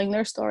by telling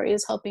their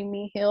stories, helping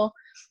me heal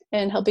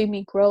and helping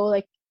me grow,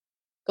 like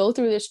go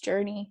through this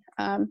journey.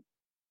 But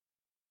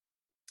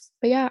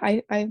yeah,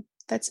 I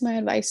that's my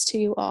advice to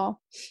you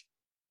all.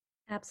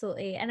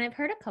 Absolutely. And I've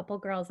heard a couple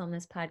girls on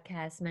this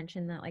podcast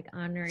mention that like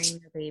honoring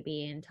their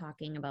baby and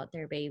talking about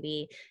their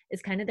baby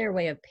is kind of their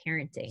way of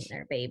parenting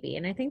their baby.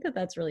 And I think that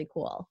that's really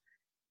cool.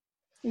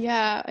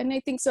 Yeah, and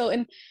I think so.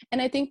 And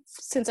I think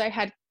since I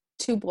had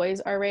two boys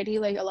already,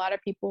 like a lot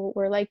of people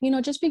were like, you know,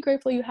 just be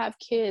grateful you have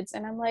kids.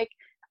 And I'm like,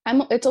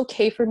 it's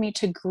okay for me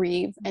to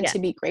grieve and Yeah. to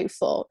be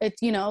grateful.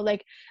 It's, you know,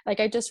 like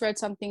I just read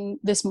something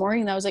this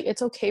morning that was like,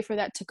 it's okay for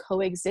that to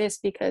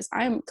coexist, because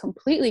I'm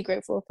completely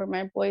grateful for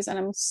my boys and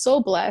I'm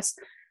so blessed.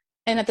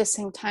 And at the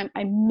same time,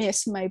 I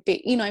miss my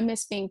baby, you know, I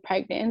miss being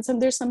pregnant.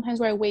 And there's sometimes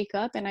where I wake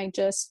up and I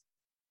just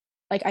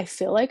like, I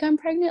feel like I'm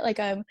pregnant. Like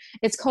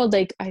it's called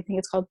like, I think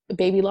it's called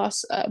baby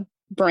loss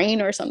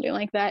brain or something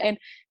like that.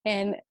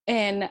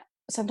 And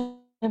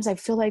sometimes I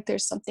feel like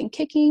there's something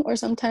kicking, or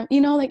sometimes, you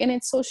know, like, and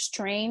it's so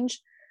strange.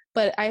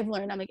 But I've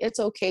learned, I'm like,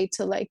 it's okay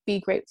to like be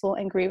grateful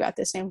and grieve at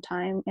the same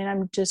time. And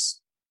I'm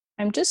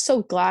just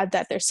so glad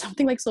that there's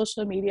something like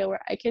social media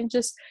where I can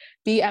just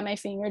be at my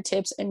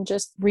fingertips and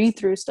just read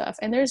through stuff.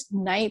 And there's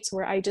nights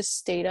where I just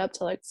stayed up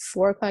till like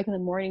 4 o'clock in the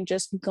morning,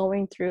 just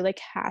going through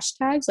like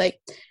hashtags, like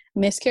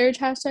miscarriage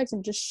hashtags,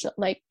 and just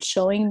like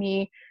showing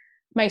me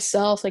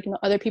myself, like, you know,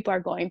 other people are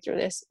going through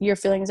this. Your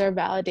feelings are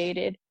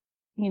validated,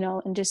 you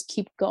know, and just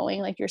keep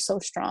going. Like you're so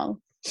strong.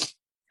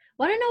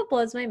 Want to know what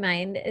blows my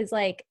mind is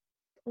like,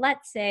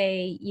 let's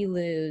say you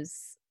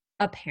lose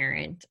a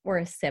parent or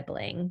a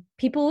sibling.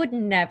 People would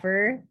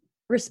never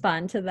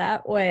respond to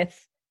that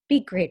with,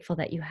 be grateful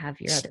that you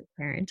have your other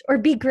parent, or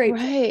be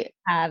grateful Right. to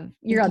have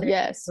your other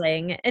Yes.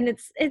 sibling. And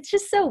it's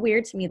just so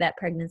weird to me that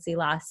pregnancy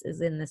loss is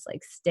in this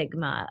like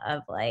stigma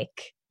of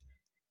like,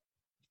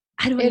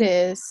 I don't It even,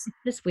 is. it's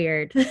just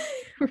weird.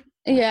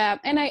 Yeah.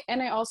 And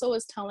I also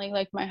was telling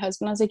like my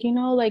husband, I was like, you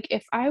know, like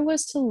if I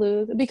was to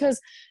lose,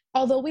 because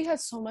although we had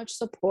so much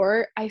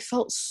support, I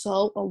felt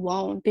so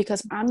alone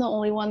because I'm the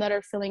only one that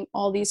are feeling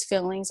all these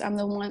feelings. I'm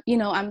the one,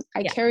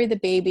 I Yeah. carry the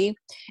baby.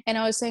 And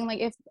I was saying,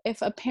 like,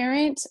 if a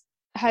parent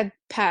had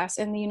passed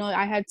and,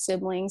 I had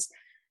siblings,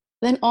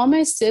 then all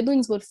my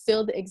siblings would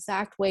feel the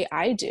exact way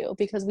I do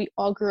because we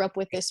all grew up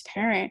with this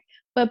parent.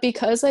 But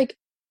because, like,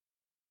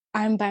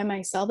 I'm by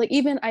myself, like,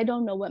 even I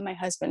don't know what my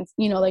husband,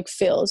 like,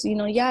 feels,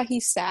 yeah,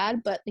 he's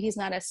sad, but he's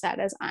not as sad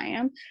as I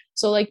am.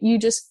 So, like, you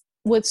just,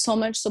 with so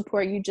much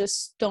support, you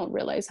just don't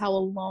realize how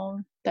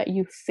alone that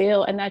you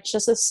feel. And that's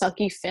just a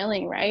sucky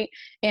feeling, right?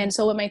 And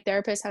so what my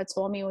therapist had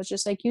told me was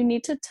just like, you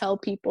need to tell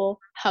people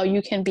how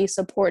you can be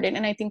supported.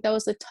 And I think that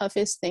was the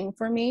toughest thing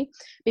for me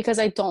because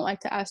I don't like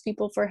to ask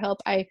people for help.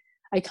 I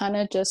kind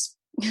of just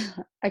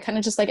I kind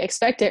of just like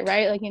expect it,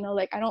 right? Like,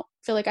 like, I don't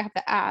feel like I have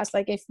to ask.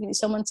 Like, if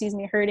someone sees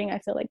me hurting, I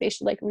feel like they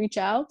should like reach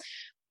out.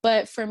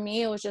 But for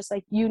me, it was just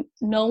like,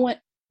 what,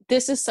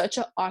 this is such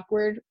an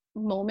awkward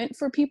moment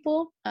for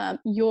people.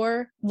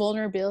 Your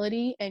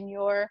vulnerability and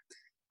your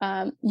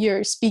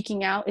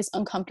speaking out is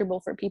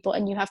uncomfortable for people.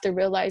 And you have to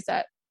realize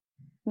that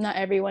not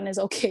everyone is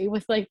okay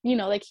with, like,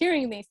 like,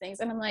 hearing these things.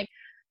 And I'm like,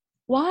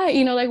 why,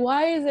 like,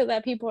 why is it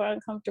that people are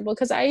uncomfortable?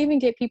 Because I even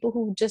get people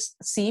who just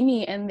see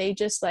me and they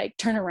just like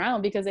turn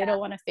around because they don't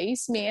want to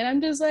face me, and I'm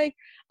just like,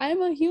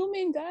 I'm a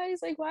human, guys.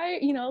 Like,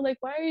 why, like,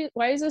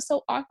 why is this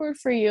so awkward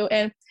for you?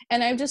 And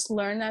I've just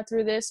learned that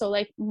through this. So,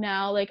 like,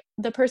 now, like,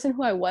 the person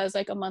who I was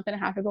like a month and a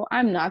half ago,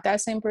 I'm not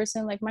that same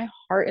person. Like, my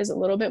heart is a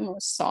little bit more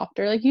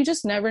softer. Like, you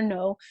just never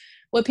know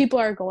what people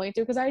are going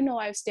through, because I know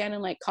I've stand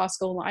in like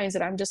Costco lines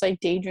and I'm just like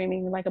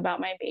daydreaming like about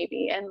my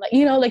baby, and like,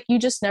 like, you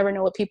just never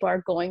know what people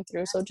are going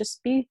through. So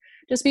just be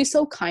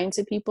so kind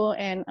to people.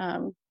 And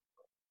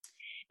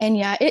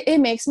yeah,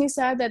 it makes me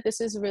sad that this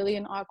is really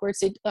an awkward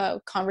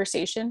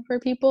conversation for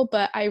people,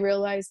 but I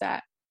realize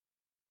that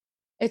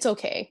it's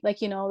okay. Like,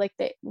 like,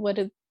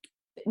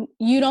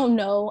 you don't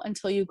know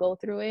until you go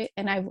through it,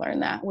 and I've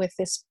learned that with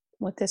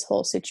this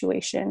whole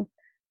situation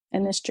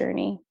and this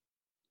journey.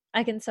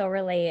 I can so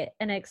relate.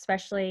 And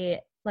especially,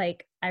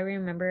 like, I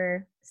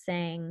remember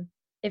saying,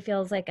 it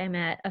feels like I'm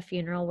at a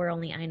funeral where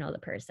only I know the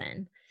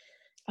person.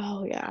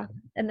 Oh yeah.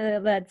 And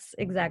that's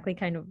exactly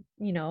kind of,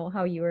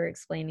 how you were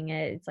explaining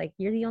it. It's like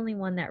you're the only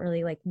one that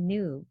really like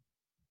knew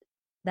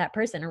that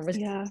person or was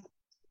Yeah.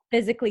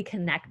 physically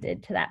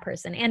connected to that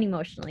person and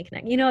emotionally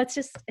connected.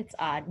 It's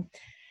odd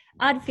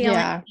feeling.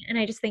 Yeah. And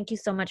I just thank you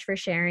so much for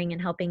sharing and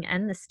helping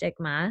end the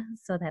stigma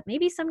so that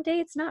maybe someday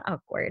it's not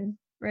awkward,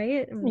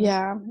 right? And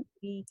Yeah.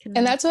 we And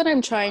can. that's what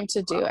I'm trying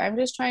to do. I'm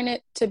just trying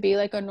it to be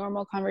like a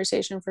normal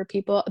conversation for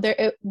people.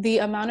 The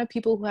amount of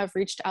people who have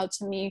reached out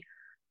to me,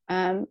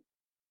 um,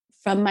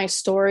 from my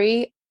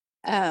story,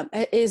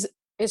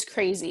 is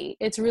crazy.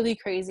 It's really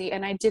crazy.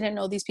 And I didn't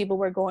know these people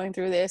were going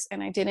through this.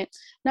 And I didn't,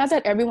 not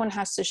that everyone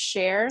has to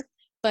share,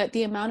 but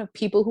the amount of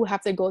people who have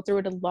to go through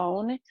it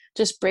alone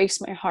just breaks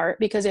my heart.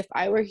 Because if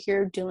I were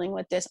here dealing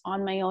with this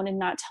on my own and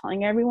not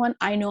telling everyone,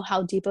 I know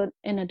how deep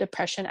in a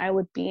depression I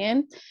would be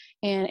in.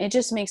 And it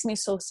just makes me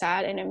so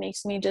sad. And it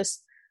makes me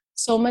just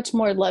so much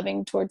more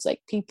loving towards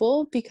like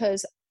people,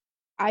 because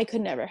I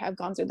could never have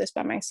gone through this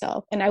by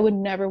myself. And I would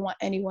never want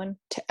anyone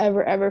to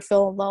ever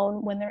feel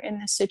alone when they're in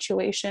this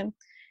situation.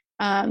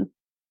 Um,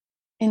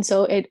 and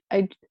so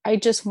I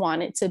just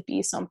want it to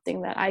be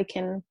something that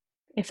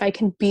if I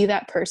can be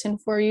that person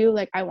for you,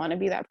 like, I want to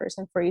be that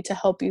person for you to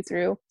help you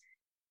through,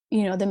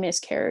 the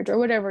miscarriage or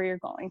whatever you're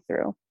going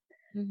through.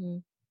 Mm-hmm.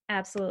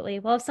 Absolutely.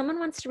 Well, if someone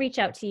wants to reach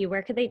out to you,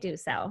 where could they do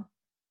so?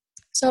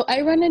 So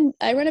I run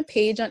a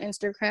page on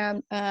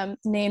Instagram,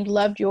 named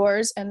Loved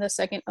Yours, and the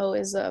second O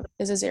is a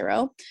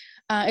zero.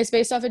 It's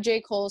based off of J.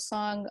 Cole's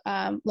song,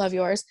 Love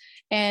Yours,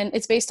 and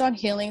it's based on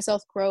healing,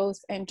 self growth,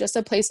 and just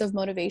a place of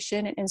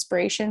motivation and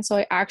inspiration. So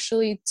I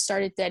actually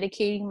started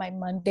dedicating my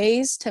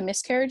Mondays to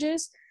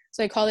miscarriages.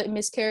 So I call it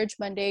Miscarriage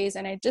Mondays,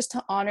 and I just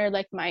to honor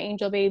like my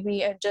angel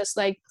baby and just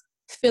like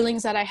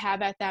feelings that I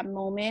have at that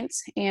moment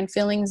and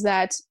feelings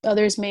that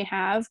others may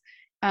have.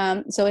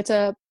 So it's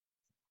a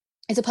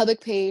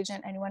public page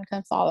and anyone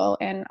can follow,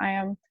 and I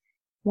am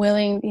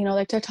willing,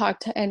 like, to talk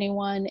to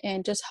anyone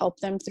and just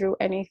help them through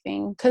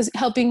anything, because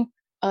helping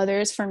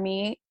others, for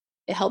me,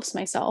 it helps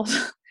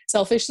myself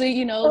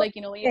selfishly, like,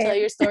 when you tell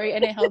your story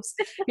and it helps.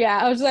 Yeah,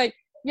 I was like,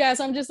 yeah,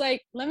 so I'm just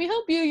like, let me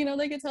help you,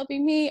 like, it's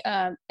helping me.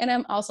 And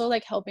I'm also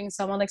like helping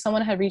someone, like,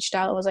 someone had reached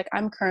out and was like,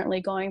 I'm currently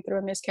going through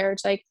a miscarriage,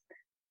 like,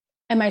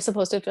 am I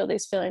supposed to feel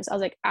these feelings? I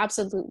was like,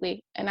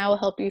 absolutely. And I will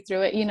help you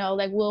through it.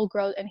 Like, we'll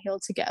grow and heal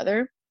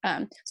together.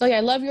 So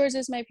yeah, Love Yours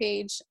is my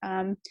page.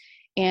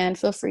 And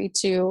feel free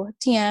to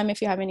DM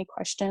if you have any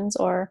questions,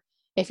 or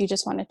if you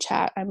just want to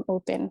chat, I'm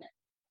open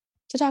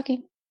to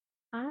talking.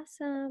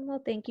 Awesome.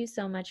 Well, thank you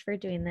so much for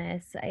doing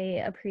this.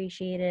 I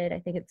appreciate it. I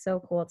think it's so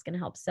cool. It's going to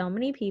help so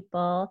many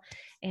people.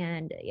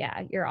 And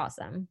yeah, you're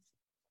awesome.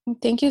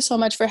 Thank you so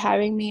much for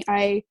having me.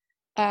 Like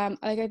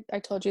I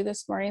told you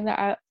this morning,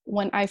 that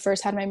when I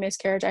first had my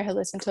miscarriage, I had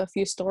listened to a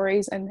few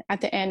stories, and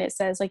at the end it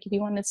says like, if you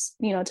want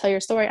to, tell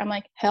your story, I'm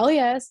like, hell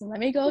yes, let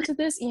me go to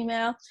this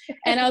email.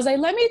 And I was like,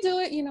 let me do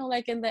it,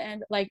 like in the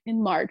end, like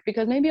in March,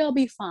 because maybe I'll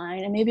be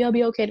fine and maybe I'll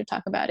be okay to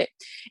talk about it.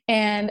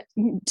 And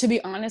to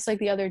be honest, like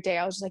the other day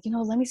I was just like,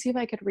 let me see if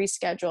I could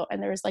reschedule,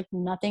 and there was like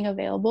nothing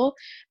available,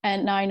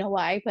 and now I know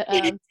why. But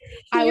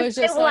I was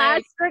just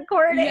like,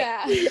 recording.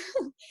 Yeah.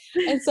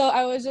 And so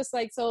I was just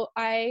like, so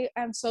I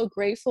am so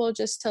grateful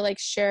just to like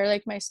share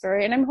like my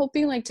story, and I'm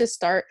hoping like to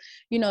start,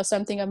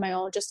 something of my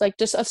own, just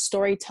of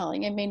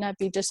storytelling. It may not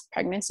be just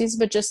pregnancies,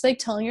 but just like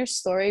telling your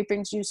story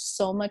brings you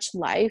so much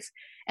life.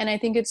 And I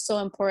think it's so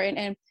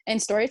important,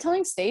 and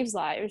storytelling saves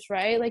lives,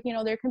 right? Like,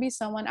 there can be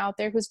someone out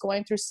there who's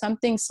going through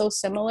something so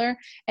similar,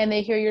 and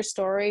they hear your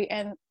story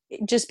and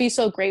just be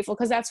so grateful,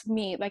 because that's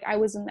me. Like, I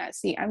was in that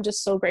seat. I'm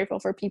just so grateful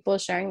for people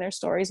sharing their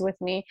stories with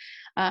me,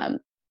 and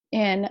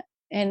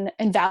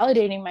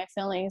validating my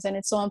feelings. And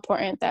it's so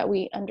important that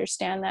we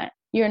understand that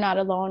you're not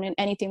alone in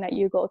anything that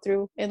you go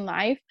through in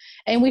life,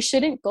 and we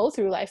shouldn't go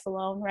through life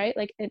alone, right?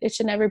 Like, it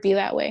should never be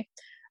that way.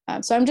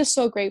 So I'm just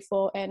so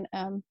grateful, and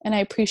I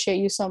appreciate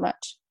you so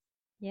much.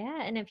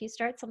 Yeah, and if you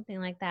start something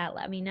like that,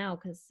 let me know,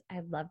 because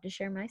I'd love to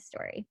share my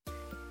story.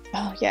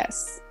 Oh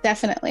yes,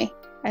 definitely.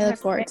 I look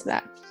forward to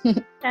that.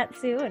 Chat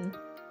soon.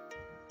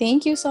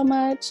 Thank you so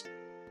much.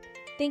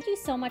 Thank you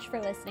so much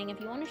for listening. If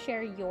you want to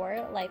share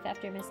your life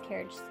after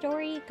miscarriage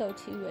story, go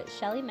to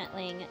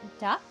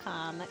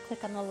shellymetling.com,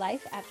 click on the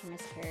Life After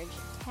Miscarriage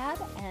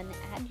tab, and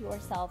add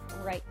yourself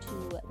right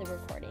to the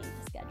recording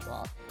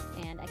schedule.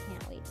 And I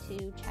can't wait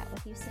to chat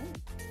with you soon.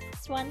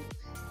 Next one.